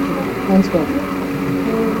 Once more.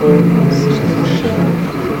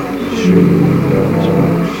 Shri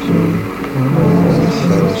Mahalakshmi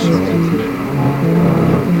Saraswati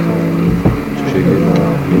Mahakali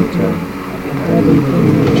Jagannathika Adi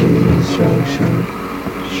Kundalini Saksha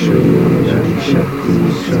Shri Adi Shakti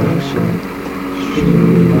Saksha Shri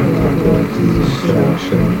Bhagavati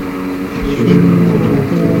Saksha Shri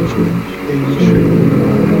Mataji Shri